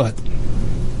continues to do it.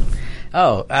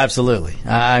 Oh, absolutely.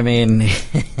 I mean,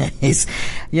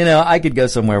 I could go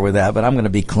somewhere with that, but I'm going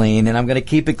to be clean, and I'm going to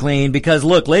keep it clean because,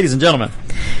 look, ladies and gentlemen,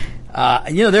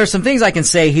 there are some things I can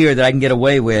say here that I can get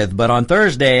away with, but on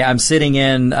Thursday I'm sitting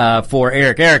in for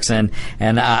Eric Erickson,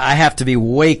 and I have to be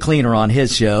way cleaner on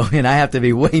his show, and I have to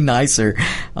be way nicer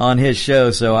on his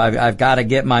show. So I've got to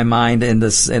get my mind in the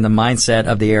mindset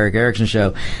of the Eric Erickson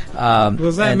show.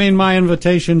 Does that mean my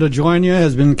invitation to join you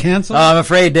has been canceled? I'm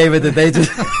afraid, David, that they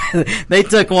just they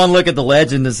took one look at the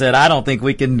legend and said, I don't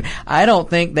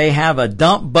think they have a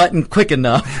dump button quick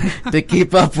enough to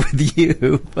keep up with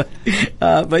you.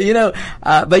 But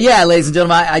yeah, ladies and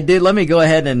gentlemen, let me go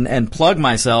ahead and plug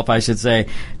myself, I should say.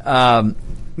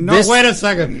 Wait a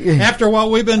second. After what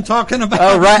we've been talking about.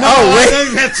 Oh, right. I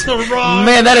think that's the wrong.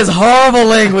 Man, that is horrible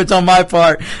language on my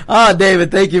part.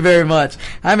 David, thank you very much.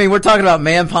 I mean, we're talking about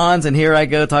man ponds, and here I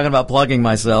go talking about plugging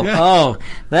myself. Yeah. Oh,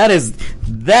 that is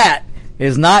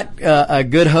not a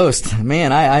good host.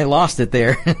 Man, I lost it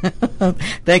there.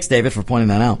 Thanks, David, for pointing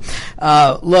that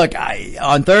out. Look,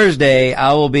 on Thursday,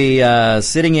 I will be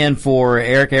sitting in for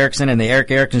Eric Erickson and the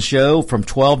Eric Erickson Show from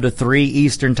 12 to 3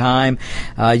 Eastern Time.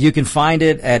 You can find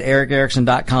it at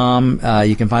ericerickson.com.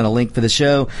 You can find the link for the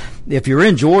show. If you're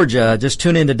in Georgia, just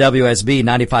tune in to WSB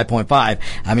 95.5.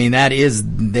 I mean,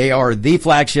 they are the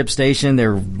flagship station.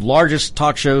 They're largest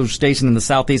talk show station in the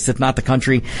Southeast, if not the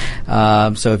country.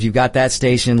 So if you've got that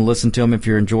station, listen to them if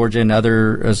you're in Georgia and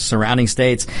other surrounding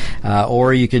states.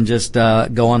 Or you can just go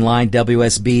online,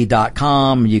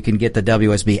 WSB.com. You can get the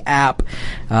WSB app.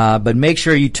 But make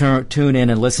sure you tune in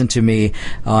and listen to me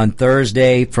on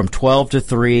Thursday from 12 to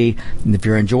 3. And if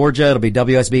you're in Georgia, it'll be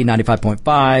WSB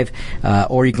 95.5.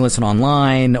 Or you can listen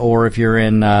online, or if you're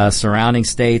in surrounding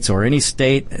states or any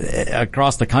state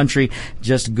across the country,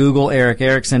 just Google Eric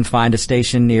Erickson, find a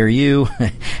station near you,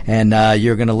 and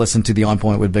you're going to listen to the On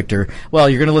Point with Victor. Well,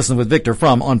 you're going to listen with Victor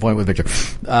from On Point with Victor.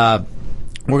 We're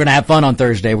going to have fun on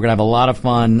Thursday. We're going to have a lot of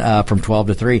fun from 12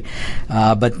 to 3.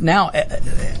 But now,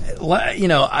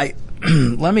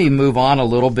 let me move on a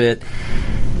little bit.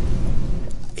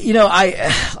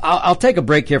 I'll take a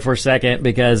break here for a second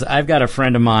because I've got a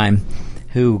friend of mine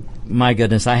who, my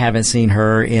goodness, I haven't seen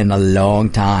her in a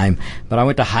long time, but I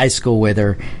went to high school with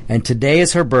her, and today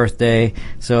is her birthday,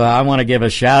 so I want to give a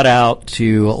shout out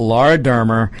to Laura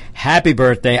Dermer. Happy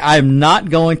birthday. I'm not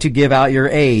going to give out your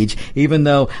age, even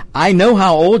though I know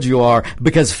how old you are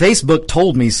because Facebook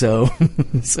told me so.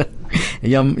 So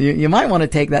you might want to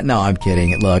take that. No, I'm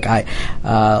kidding. Look,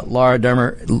 Laura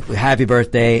Dermer, happy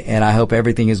birthday, and I hope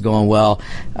everything is going well.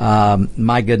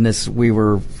 My goodness,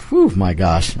 my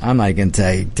gosh, I'm not going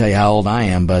to tell you how old I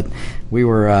am, but we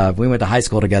went to high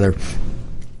school together,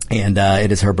 and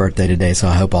it is her birthday today, so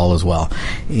I hope all is well.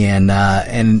 And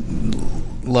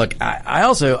Look, I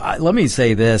also let me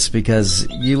say this, because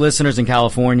you listeners in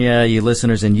California, you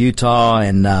listeners in Utah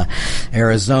and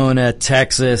Arizona,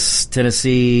 Texas,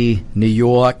 Tennessee, New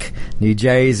York, New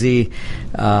Jersey,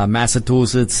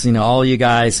 Massachusetts, all you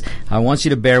guys, I want you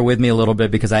to bear with me a little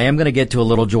bit, because I am going to get to a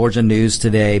little Georgia news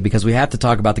today, because we have to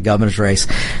talk about the governor's race.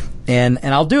 And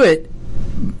I'll do it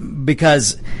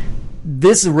because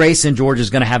this race in Georgia is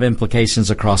going to have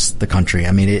implications across the country.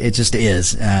 I mean, it just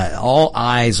is. All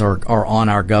eyes are on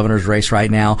our governor's race right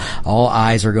now. All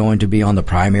eyes are going to be on the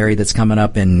primary that's coming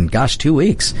up in, 2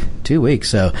 weeks. 2 weeks.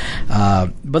 So,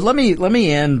 but let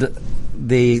me end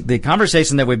the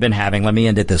conversation that we've been having. Let me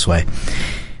end it this way.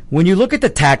 When you look at the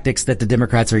tactics that the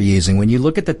Democrats are using, when you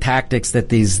look at the tactics that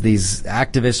these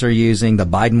activists are using, the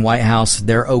Biden White House,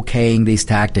 they're okaying these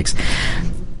tactics.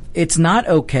 It's not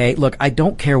okay. Look, I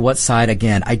don't care what side,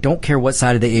 I don't care what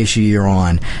side of the issue you're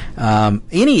on.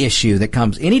 Any issue that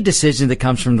comes, any decision that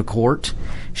comes from the court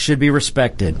should be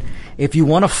respected. If you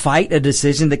want to fight a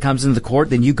decision that comes into the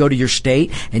court, then you go to your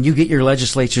state and you get your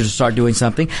legislature to start doing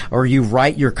something, or you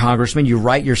write your congressman, you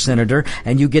write your senator,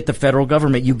 and you get the federal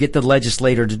government, you get the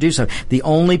legislator to do something. The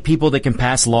only people that can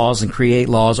pass laws and create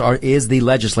laws is the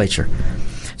legislature.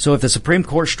 So if the Supreme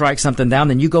Court strikes something down,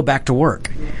 then you go back to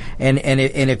work. And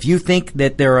if you think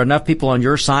that there are enough people on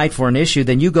your side for an issue,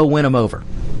 then you go win them over.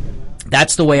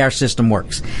 That's the way our system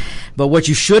works. But what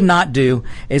you should not do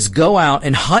is go out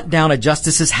and hunt down a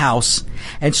justice's house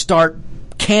and start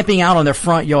camping out on their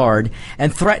front yard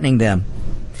and threatening them.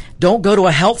 Don't go to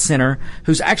a health center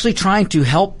who's actually trying to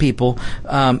help people.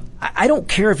 I don't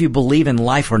care if you believe in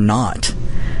life or not,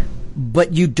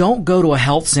 but you don't go to a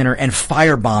health center and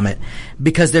firebomb it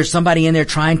because there's somebody in there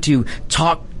trying to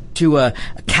talk to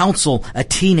counsel a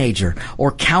teenager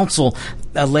or counsel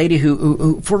a lady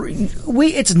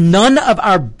it's none of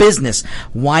our business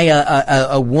why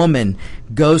a woman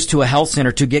goes to a health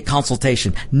center to get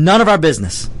consultation. None of our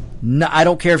business. No, I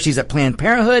don't care if she's at Planned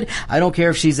Parenthood. I don't care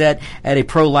if she's at a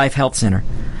pro-life health center.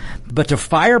 But to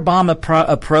firebomb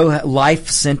a pro-life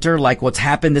center like what's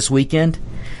happened this weekend,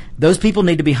 those people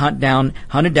need to be hunted down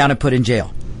and put in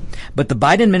jail. But the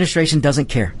Biden administration doesn't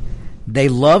care. They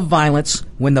love violence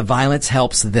when the violence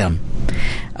helps them.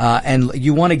 And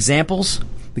you want examples?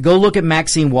 Go look at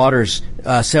Maxine Waters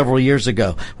several years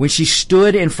ago when she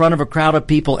stood in front of a crowd of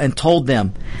people and told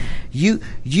them, you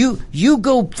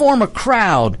go form a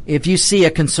crowd if you see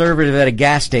a conservative at a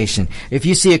gas station, if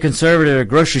you see a conservative at a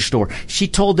grocery store. She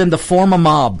told them to form a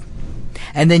mob.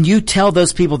 And then you tell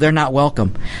those people they're not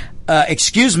welcome.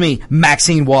 Excuse me,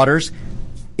 Maxine Waters.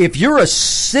 If you're a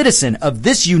citizen of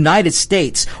this United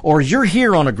States, or you're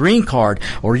here on a green card,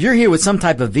 or you're here with some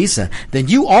type of visa, then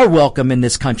you are welcome in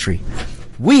this country.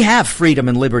 We have freedom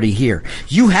and liberty here.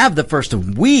 We have the First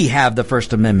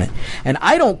Amendment. And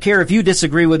I don't care if you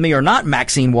disagree with me or not,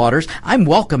 Maxine Waters. I'm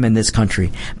welcome in this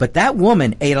country. But that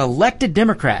woman, an elected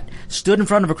Democrat, stood in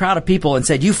front of a crowd of people and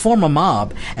said, you form a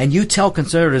mob and you tell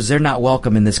conservatives they're not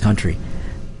welcome in this country.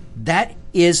 That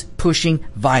is pushing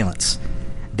violence.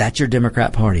 That's your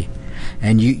Democrat Party.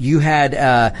 And you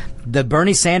had the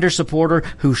Bernie Sanders supporter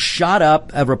who shot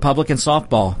up a Republican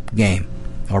softball game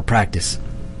or practice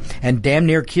and damn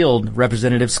near killed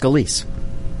Representative Scalise.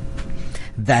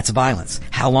 That's violence.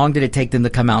 How long did it take them to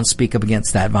come out and speak up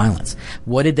against that violence?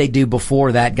 What did they do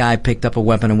before that guy picked up a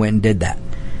weapon and went and did that?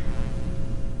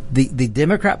 The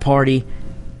Democrat Party,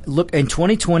 look, in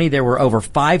 2020 there were over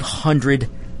 500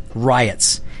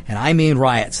 riots. And I mean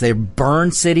riots. They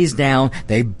burned cities down.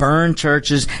 They burned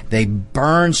churches. They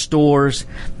burned stores.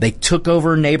 They took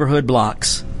over neighborhood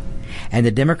blocks. And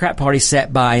the Democrat Party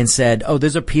sat by and said, oh,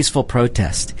 those are peaceful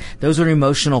protests. Those are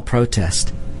emotional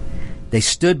protests. They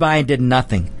stood by and did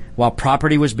nothing while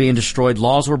property was being destroyed,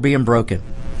 laws were being broken.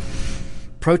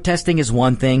 Protesting is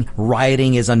one thing,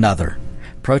 rioting is another.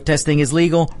 Protesting is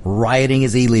legal, rioting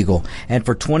is illegal. And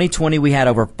for 2020, we had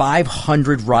over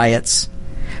 500 riots,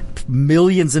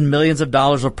 millions and millions of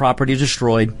dollars of property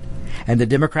destroyed, and the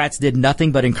Democrats did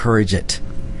nothing but encourage it.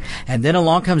 And then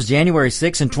along comes January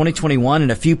 6th in 2021,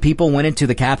 and a few people went into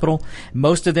the Capitol.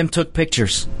 Most of them took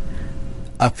pictures.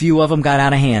 A few of them got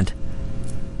out of hand.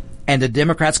 And the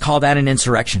Democrats call that an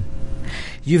insurrection.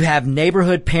 You have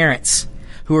neighborhood parents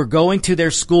who are going to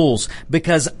their schools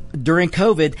because during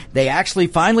COVID, they actually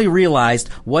finally realized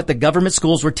what the government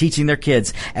schools were teaching their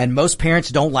kids, and most parents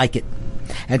don't like it.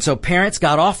 And so parents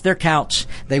got off their couch,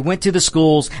 they went to the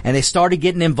schools, and they started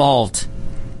getting involved.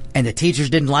 And the teachers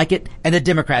didn't like it, and the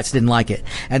Democrats didn't like it.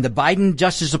 And the Biden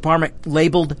Justice Department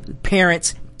labeled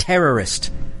parents terrorists.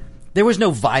 There was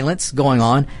no violence going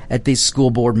on at these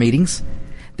school board meetings.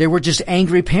 There were just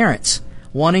angry parents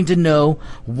wanting to know,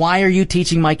 why are you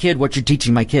teaching my kid what you're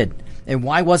teaching my kid? And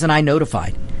why wasn't I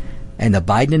notified? And the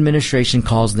Biden administration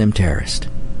calls them terrorists.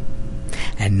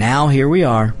 And now here we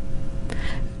are,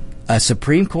 a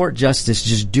Supreme Court justice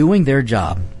just doing their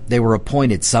job. They were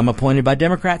appointed, some appointed by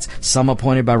Democrats, some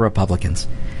appointed by Republicans.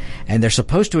 And they're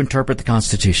supposed to interpret the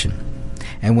Constitution.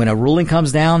 And when a ruling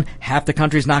comes down, half the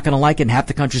country's not going to like it and half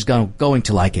the country's going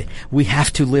to like it. We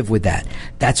have to live with that.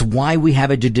 That's why we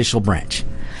have a judicial branch.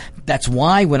 That's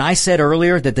why when I said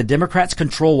earlier that the Democrats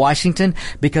control Washington,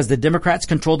 because the Democrats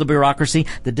control the bureaucracy,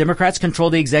 the Democrats control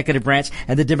the executive branch,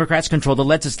 and the Democrats control the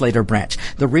legislative branch.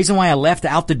 The reason why I left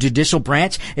out the judicial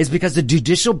branch is because the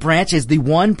judicial branch is the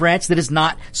one branch that is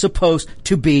not supposed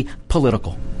to be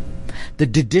political. The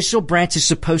judicial branch is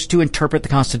supposed to interpret the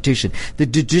Constitution. The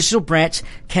judicial branch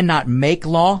cannot make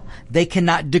law. They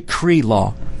cannot decree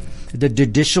law. The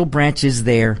judicial branch is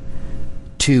there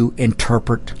to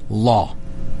interpret law.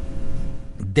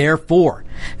 Therefore,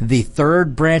 the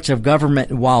third branch of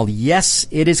government, while yes,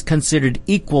 it is considered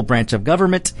equal branch of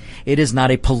government, it is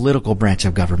not a political branch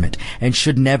of government and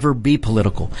should never be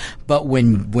political. But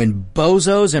when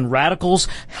bozos and radicals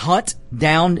hunt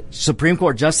down Supreme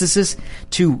Court justices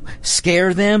to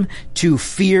scare them, to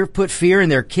put fear in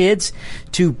their kids,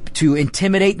 to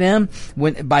intimidate them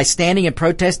by standing and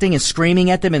protesting and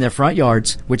screaming at them in their front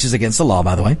yards, which is against the law,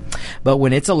 by the way. But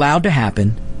when it's allowed to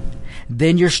happen,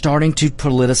 then you're starting to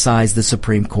politicize the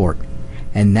Supreme Court.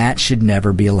 And that should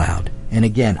never be allowed. And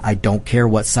again, I don't care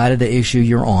what side of the issue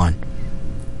you're on.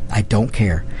 I don't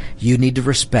care. You need to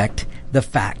respect the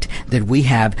fact that we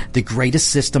have the greatest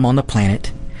system on the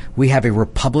planet. We have a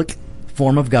republic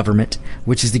form of government,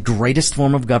 which is the greatest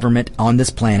form of government on this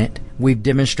planet. We've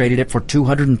demonstrated it for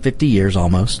 250 years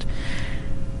almost.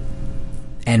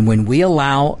 And when we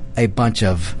allow a bunch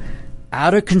of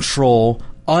out of control,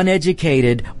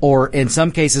 uneducated, or in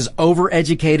some cases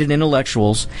overeducated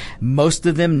intellectuals, most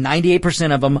of them,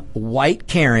 98% of them, white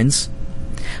Karens,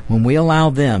 when we allow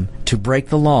them to break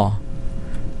the law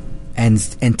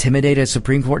and intimidate a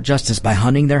Supreme Court justice by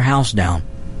hunting their house down,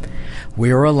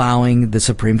 we are allowing the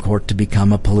Supreme Court to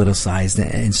become a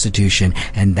politicized institution,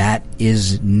 and that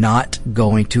is not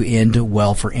going to end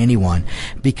well for anyone,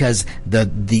 because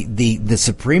the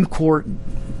Supreme Court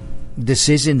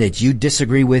decision that you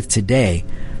disagree with today,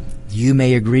 you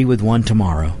may agree with one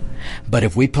tomorrow. But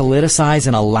if we politicize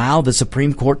and allow the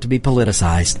Supreme Court to be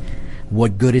politicized,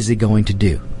 what good is it going to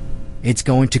do? It's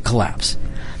going to collapse.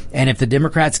 And if the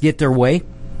Democrats get their way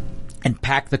and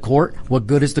pack the court, what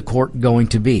good is the court going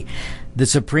to be? The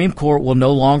Supreme Court will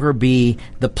no longer be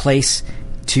the place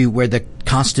to where the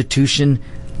Constitution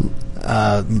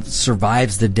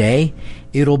survives the day.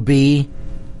 It'll be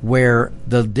where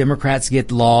the Democrats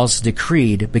get laws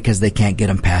decreed because they can't get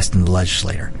them passed in the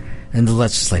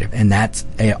legislative. And that's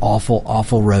an awful,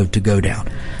 awful road to go down.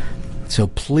 So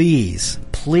please,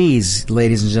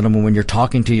 ladies and gentlemen, when you're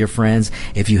talking to your friends,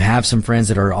 if you have some friends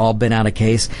that are all been out of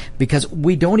case, because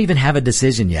we don't even have a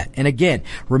decision yet. And again,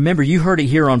 remember, you heard it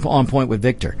here on Point with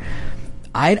Victor.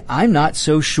 I'm not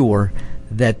so sure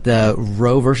that the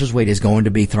Roe versus Wade is going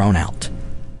to be thrown out.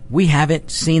 We haven't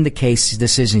seen the case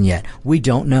decision yet. We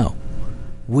don't know.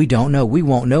 We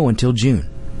won't know until June.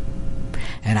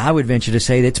 And I would venture to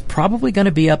say that it's probably going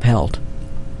to be upheld.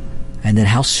 And then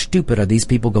how stupid are these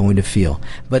people going to feel?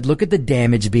 But look at the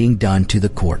damage being done to the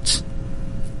courts.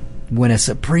 When a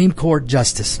Supreme Court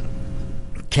justice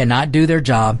cannot do their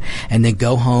job and then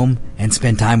go home and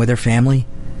spend time with their family,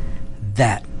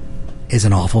 that is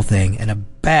an awful thing and a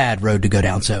bad road to go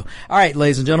down. So, all right,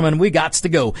 ladies and gentlemen, we gots to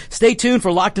go. Stay tuned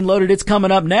for Locked and Loaded. It's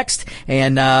coming up next.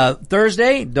 And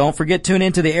Thursday, don't forget, tune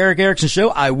into the Eric Erickson Show.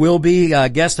 I will be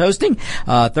guest hosting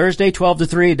Thursday, 12 to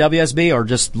 3 at WSB, or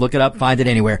just look it up, find it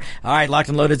anywhere. All right, Locked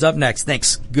and Loaded's up next.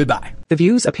 Thanks. Goodbye. The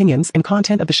views, opinions, and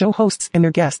content of the show hosts and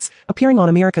their guests appearing on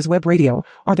America's Web Radio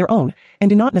are their own and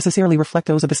do not necessarily reflect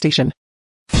those of the station.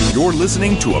 You're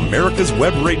listening to America's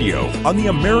Web Radio on the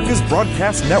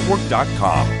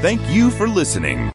AmericasBroadcastNetwork.com. Thank you for listening.